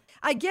from.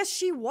 I guess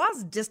she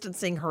was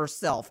distancing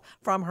herself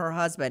from her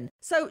husband.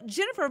 So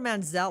Jennifer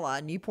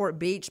Manzella, Newport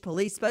Beach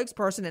police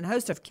spokesperson and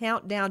host of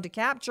Countdown to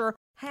Capture,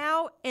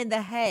 how in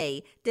the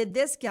hay did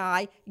this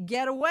guy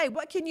get away?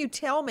 What can you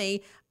tell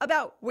me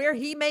about where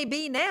he may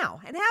be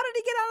now? And how did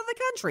he get out of the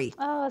country?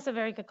 Oh, that's a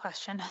very good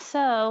question.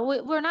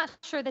 So we're not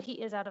sure that he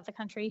is out of the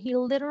country. He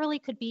literally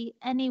could be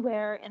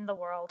anywhere in the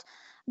world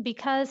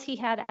because he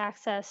had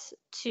access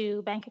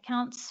to bank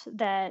accounts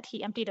that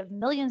he emptied of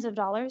millions of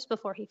dollars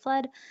before he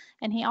fled.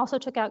 And he also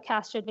took out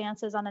cash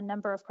advances on a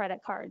number of credit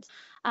cards.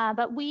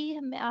 But we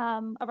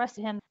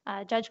arrested him.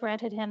 Judge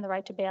granted him the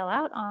right to bail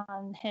out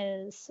on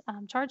his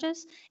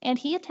charges. And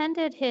he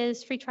attended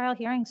his free trial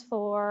hearings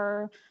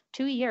for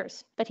 2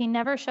 years, but he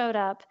never showed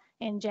up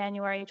in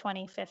January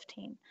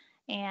 2015.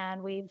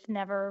 And we've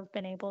never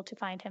been able to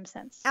find him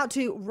since. Out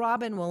to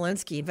Robin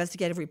Walensky,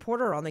 investigative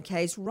reporter on the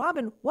case.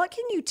 Robin, what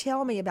can you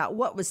tell me about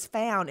what was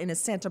found in his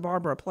Santa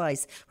Barbara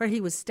place where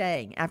he was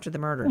staying after the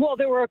murder? Well,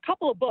 there were a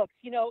couple of books.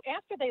 You know,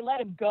 after they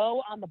let him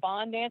go on the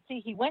bond,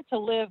 Nancy, he went to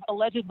live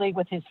allegedly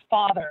with his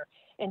father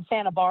in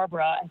Santa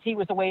Barbara as he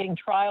was awaiting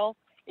trial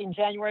in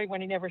January when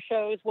he never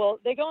shows. Well,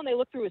 they go and they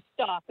look through his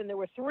stuff, and there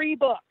were 3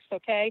 books,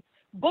 okay?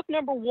 Book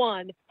number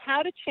 1,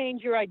 How to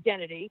Change Your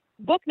Identity.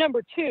 Book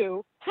number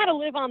 2, How to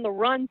Live on the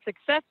Run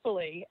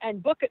Successfully.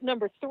 And book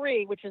number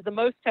 3, which is the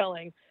most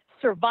telling,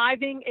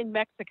 Surviving in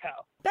Mexico.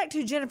 Back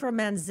to Jennifer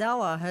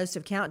Manzella, host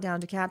of Countdown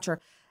to Capture.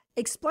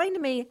 Explain to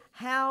me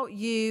how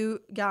you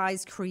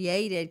guys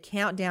created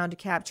Countdown to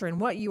Capture and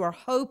what you are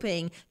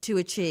hoping to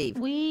achieve.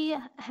 We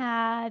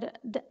had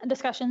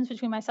discussions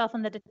between myself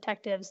and the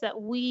detectives that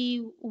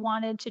we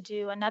wanted to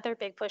do another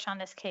big push on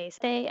this case.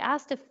 They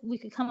asked if we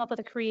could come up with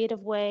a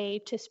creative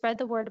way to spread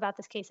the word about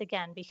this case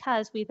again,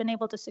 because we've been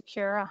able to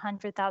secure a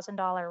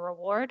 $100,000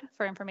 reward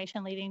for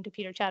information leading to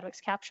Peter Chadwick's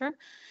capture.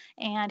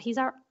 And he's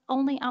our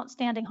only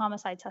outstanding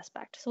homicide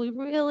suspect. So we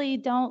really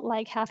don't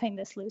like having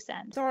this loose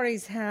end.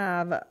 Authorities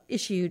have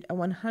issued a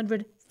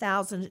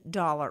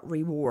 $100,000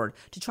 reward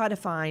to try to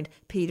find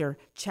Peter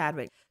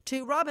Chadwick.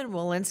 To Robin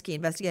Walensky,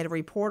 investigative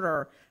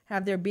reporter,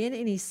 have there been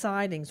any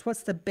sightings?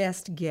 What's the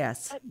best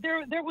guess?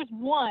 There was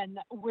one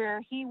where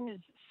he was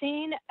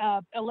seen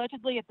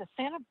allegedly at the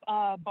Santa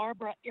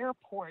Barbara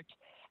airport,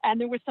 and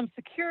there was some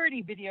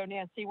security video,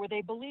 Nancy, where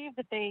they believe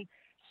that they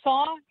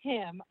saw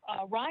him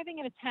arriving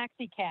in a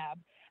taxi cab,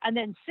 and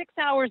then 6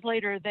 hours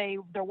later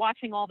they're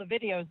watching all the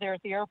videos there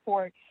at the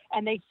airport,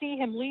 and they see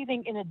him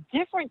leaving in a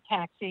different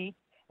taxi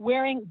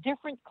wearing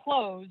different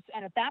clothes.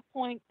 And at that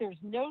point, there's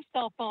no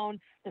cell phone.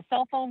 The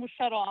cell phone was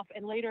shut off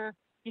and later,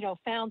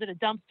 found in a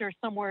dumpster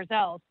somewhere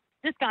else.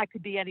 This guy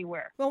could be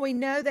anywhere. Well, we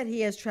know that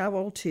he has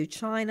traveled to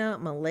China,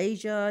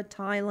 Malaysia,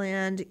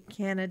 Thailand,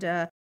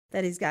 Canada,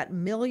 that he's got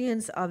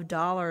millions of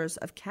dollars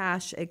of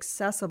cash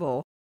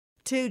accessible.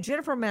 To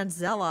Jennifer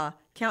Manzella,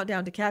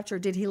 Countdown to Capture,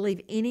 did he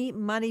leave any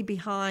money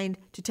behind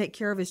to take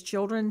care of his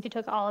children? He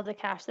took all of the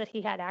cash that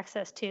he had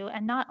access to,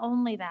 and not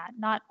only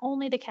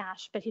the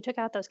cash, but he took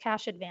out those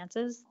cash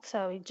advances.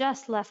 So he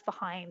just left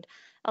behind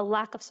a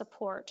lack of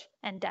support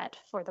and debt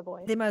for the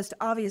boys. The most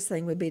obvious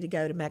thing would be to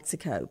go to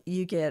Mexico.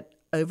 You get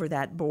over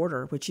that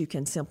border, which you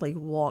can simply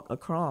walk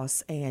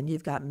across, and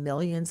you've got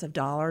millions of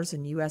dollars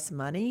in U.S.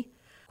 money.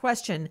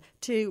 Question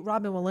to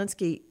Robin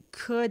Walensky,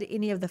 could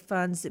any of the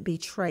funds be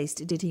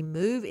traced? Did he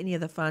move any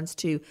of the funds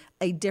to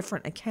a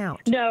different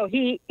account? No,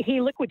 he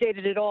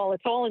liquidated it all.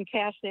 It's all in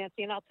cash,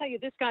 Nancy. And I'll tell you,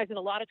 this guy's in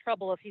a lot of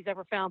trouble if he's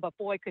ever found. But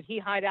boy, could he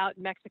hide out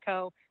in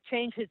Mexico,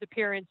 change his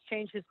appearance,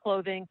 change his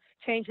clothing,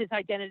 change his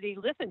identity.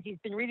 Listen, he's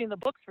been reading the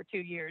books for 2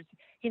 years.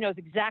 He knows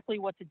exactly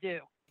what to do.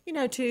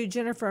 To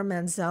Jennifer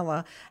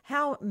Manzella,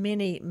 how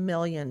many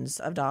millions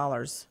of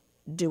dollars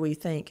do we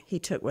think he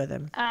took with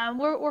him?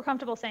 We're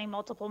comfortable saying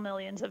multiple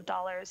millions of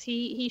dollars.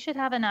 He should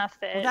have enough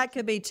that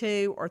could be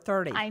 2 or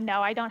 30. I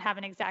know. I don't have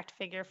an exact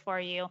figure for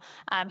you.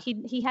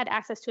 He had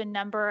access to a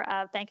number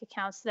of bank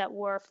accounts that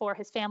were for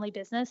his family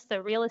business.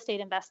 The real estate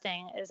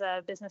investing is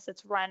a business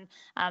that's run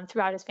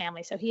throughout his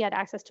family. So he had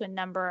access to a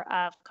number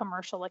of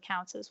commercial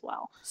accounts as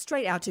well.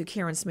 Straight out to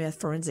Karen Smith,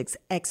 forensics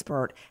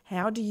expert.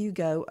 How do you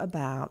go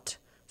about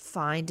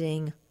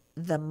finding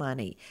the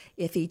money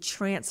if he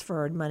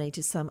transferred money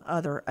to some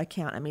other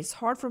account? I mean, it's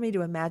hard for me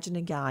to imagine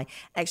a guy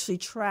actually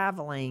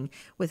traveling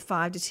with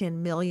 $5 to $10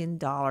 million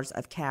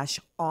of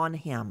cash on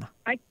him.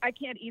 I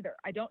can't either.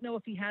 I don't know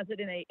if he has it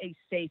in a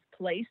safe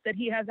place that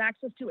he has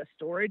access to, a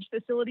storage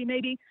facility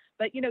maybe,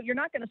 but you're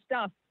not going to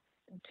stuff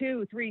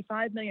 $2, $3,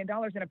 $5 million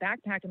in a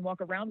backpack and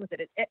walk around with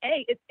it.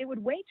 It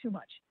would weigh too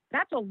much.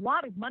 That's a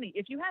lot of money.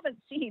 If you haven't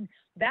seen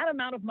that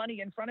amount of money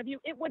in front of you,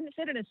 it wouldn't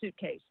fit in a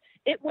suitcase.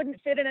 It wouldn't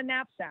fit in a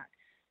knapsack.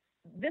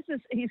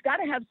 He's got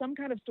to have some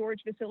kind of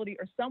storage facility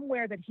or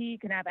somewhere that he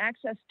can have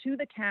access to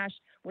the cash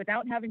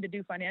without having to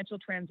do financial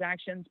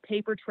transactions,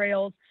 paper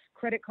trails,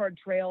 credit card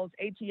trails,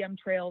 ATM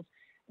trails,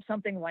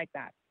 something like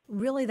that.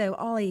 Really, though,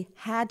 all he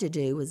had to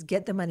do was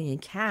get the money in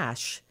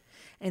cash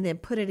and then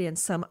put it in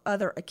some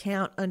other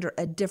account under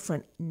a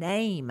different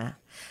name.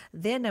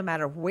 Then no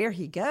matter where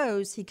he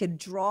goes, he could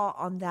draw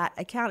on that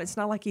account. It's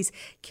not like he's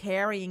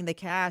carrying the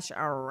cash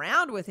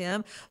around with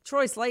him.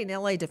 Troy Slayton,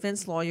 LA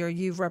defense lawyer,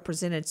 you've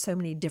represented so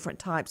many different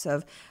types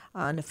of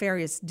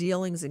nefarious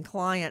dealings and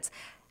clients.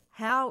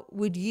 How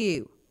would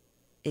you,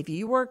 if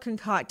you were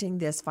concocting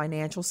this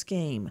financial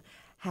scheme,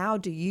 how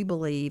do you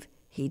believe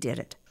he did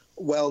it?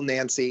 Well,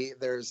 Nancy,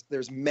 there's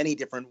many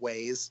different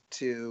ways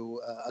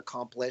to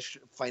accomplish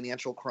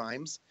financial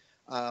crimes.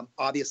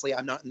 Obviously,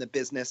 I'm not in the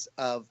business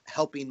of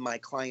helping my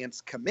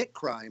clients commit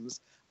crimes.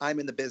 I'm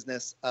in the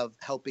business of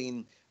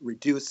helping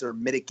reduce or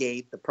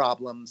mitigate the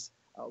problems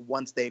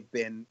once they've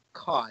been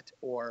caught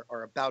or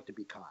are about to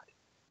be caught.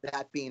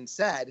 That being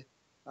said,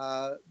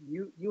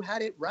 you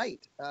had it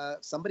right.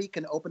 Somebody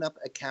can open up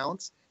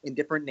accounts in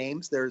different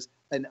names. There's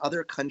in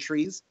other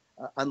countries,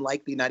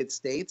 unlike the United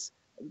States,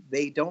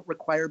 they don't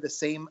require the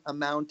same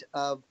amount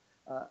of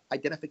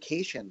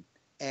identification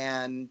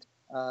and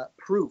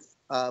proof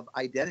of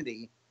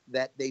identity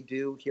that they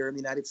do here in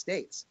the United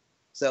States.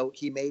 So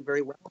he may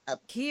very well have.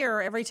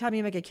 Here, every time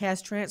you make a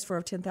cash transfer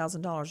of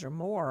 $10,000 or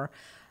more,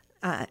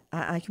 I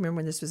can remember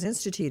when this was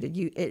instituted,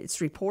 it's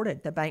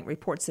reported. The bank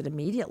reports it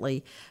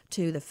immediately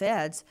to the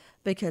feds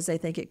because they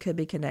think it could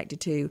be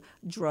connected to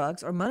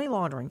drugs or money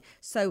laundering.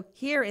 So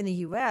here in the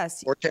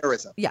U.S. Or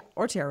terrorism. Yeah,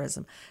 or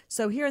terrorism.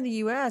 So here in the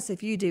U.S.,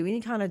 if you do any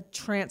kind of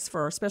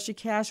transfer, especially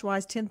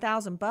cash-wise,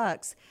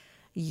 $10,000,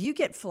 you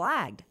get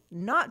flagged.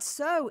 Not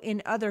so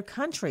in other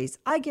countries.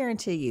 I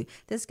guarantee you,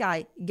 this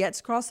guy gets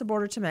across the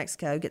border to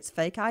Mexico, gets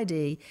fake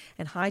ID,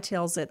 and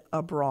hightails it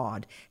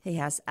abroad. He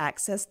has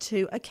access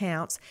to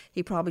accounts.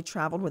 He probably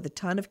traveled with a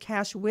ton of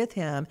cash with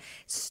him,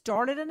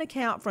 started an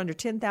account for under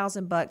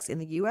 $10,000 in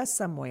the U.S.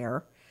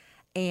 somewhere,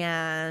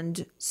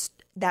 and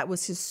that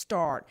was his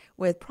start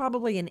with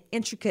probably an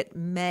intricate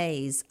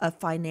maze of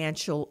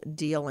financial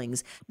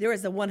dealings. There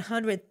is a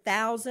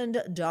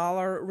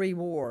 $100,000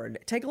 reward.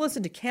 Take a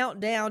listen to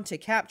Countdown to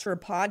Capture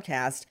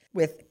podcast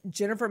with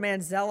Jennifer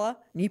Manzella,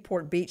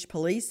 Newport Beach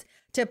Police.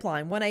 Tip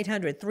line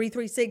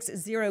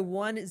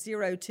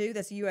 1-800-336-0102.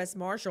 That's U.S.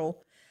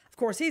 Marshal. Of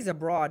course, he's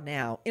abroad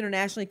now.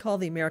 Internationally, call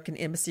the American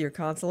Embassy or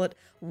Consulate,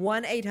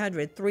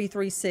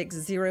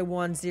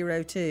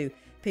 1-800-336-0102.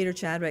 Peter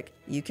Chadwick,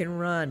 you can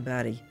run,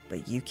 buddy,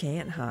 but you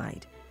can't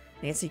hide.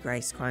 Nancy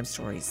Grace, Crime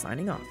Stories,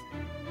 signing off.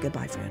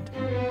 Goodbye, friend.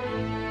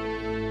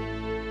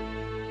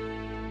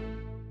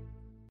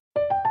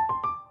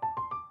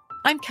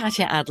 I'm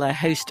Katya Adler,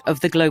 host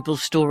of The Global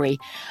Story.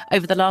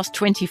 Over the last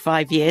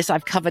 25 years,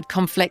 I've covered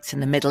conflicts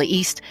in the Middle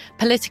East,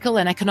 political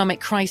and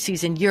economic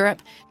crises in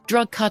Europe,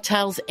 drug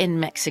cartels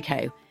in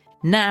Mexico.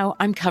 Now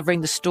I'm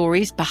covering the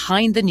stories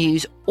behind the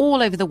news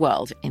all over the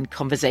world in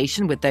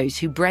conversation with those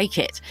who break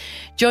it.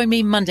 Join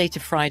me Monday to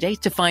Friday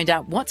to find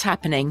out what's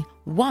happening,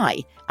 why,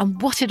 and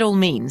what it all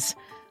means.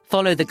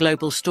 Follow The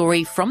Global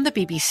Story from the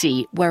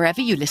BBC wherever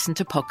you listen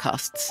to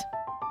podcasts.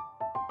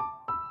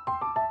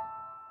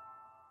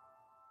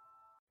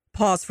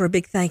 Pause for a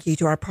big thank you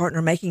to our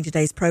partner making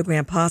today's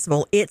program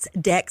possible. It's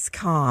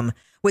Dexcom.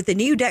 With the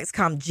new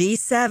Dexcom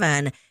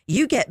G7,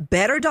 you get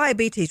better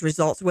diabetes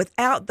results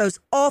without those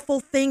awful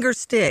finger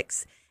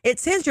sticks. It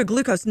sends your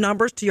glucose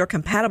numbers to your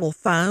compatible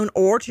phone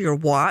or to your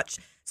watch,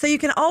 so you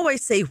can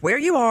always see where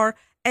you are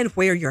and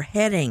where you're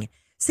heading.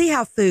 See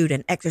how food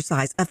and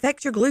exercise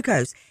affect your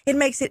glucose. It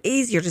makes it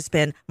easier to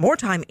spend more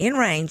time in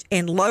range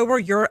and lower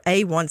your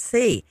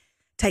A1C.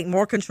 Take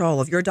more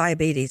control of your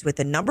diabetes with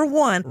the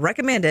 #1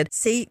 recommended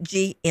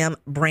CGM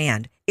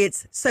brand.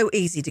 It's so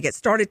easy to get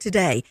started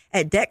today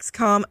at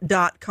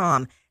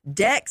Dexcom.com.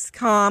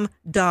 Dexcom.com.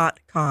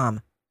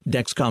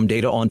 Dexcom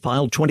data on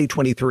file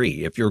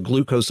 2023. If your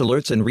glucose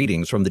alerts and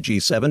readings from the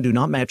G7 do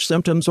not match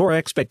symptoms or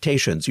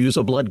expectations, use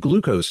a blood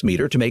glucose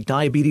meter to make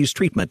diabetes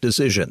treatment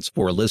decisions.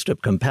 For a list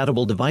of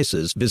compatible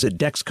devices, visit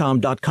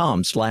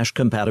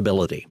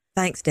Dexcom.com/compatibility.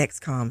 Thanks,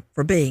 Dexcom,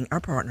 for being our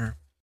partner.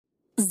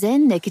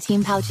 Zyn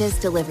nicotine pouches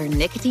deliver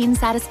nicotine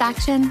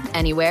satisfaction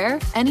anywhere,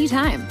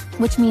 anytime,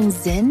 which means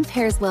Zyn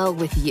pairs well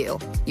with you,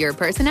 your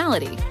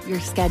personality, your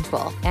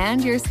schedule,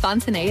 and your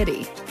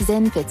spontaneity.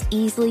 Zyn fits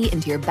easily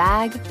into your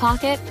bag,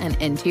 pocket, and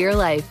into your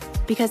life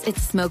because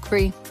it's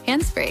smoke-free,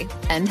 hands-free,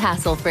 and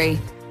hassle-free.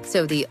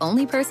 So the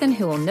only person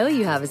who will know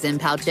you have a Zyn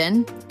pouch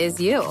in is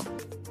you.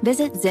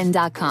 Visit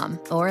Zyn.com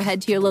or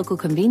head to your local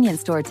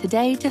convenience store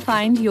today to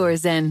find your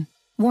Zyn.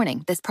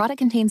 Warning, this product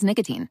contains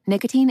nicotine.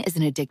 Nicotine is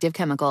an addictive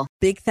chemical.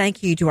 Big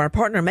thank you to our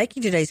partner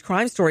making today's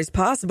crime stories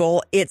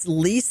possible. It's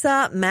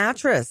Leesa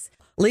Mattress.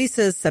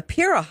 Leesa's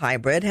Sapira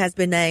Hybrid has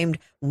been named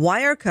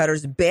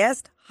Wirecutter's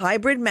best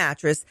hybrid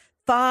mattress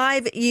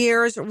 5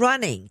 years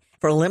running.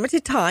 For a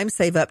limited time,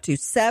 save up to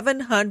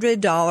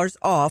 $700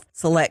 off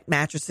select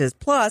mattresses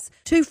plus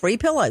 2 free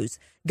pillows.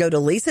 Go to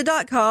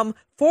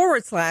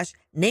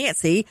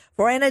Leesa.com/Nancy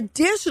for an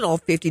additional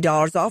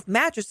 $50 off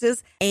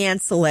mattresses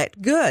and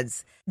select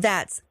goods.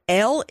 That's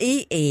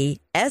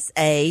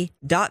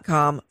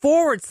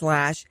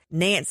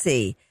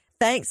LEESA.com/Nancy.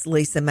 Thanks,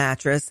 Leesa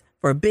Mattress,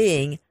 for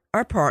being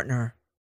our partner.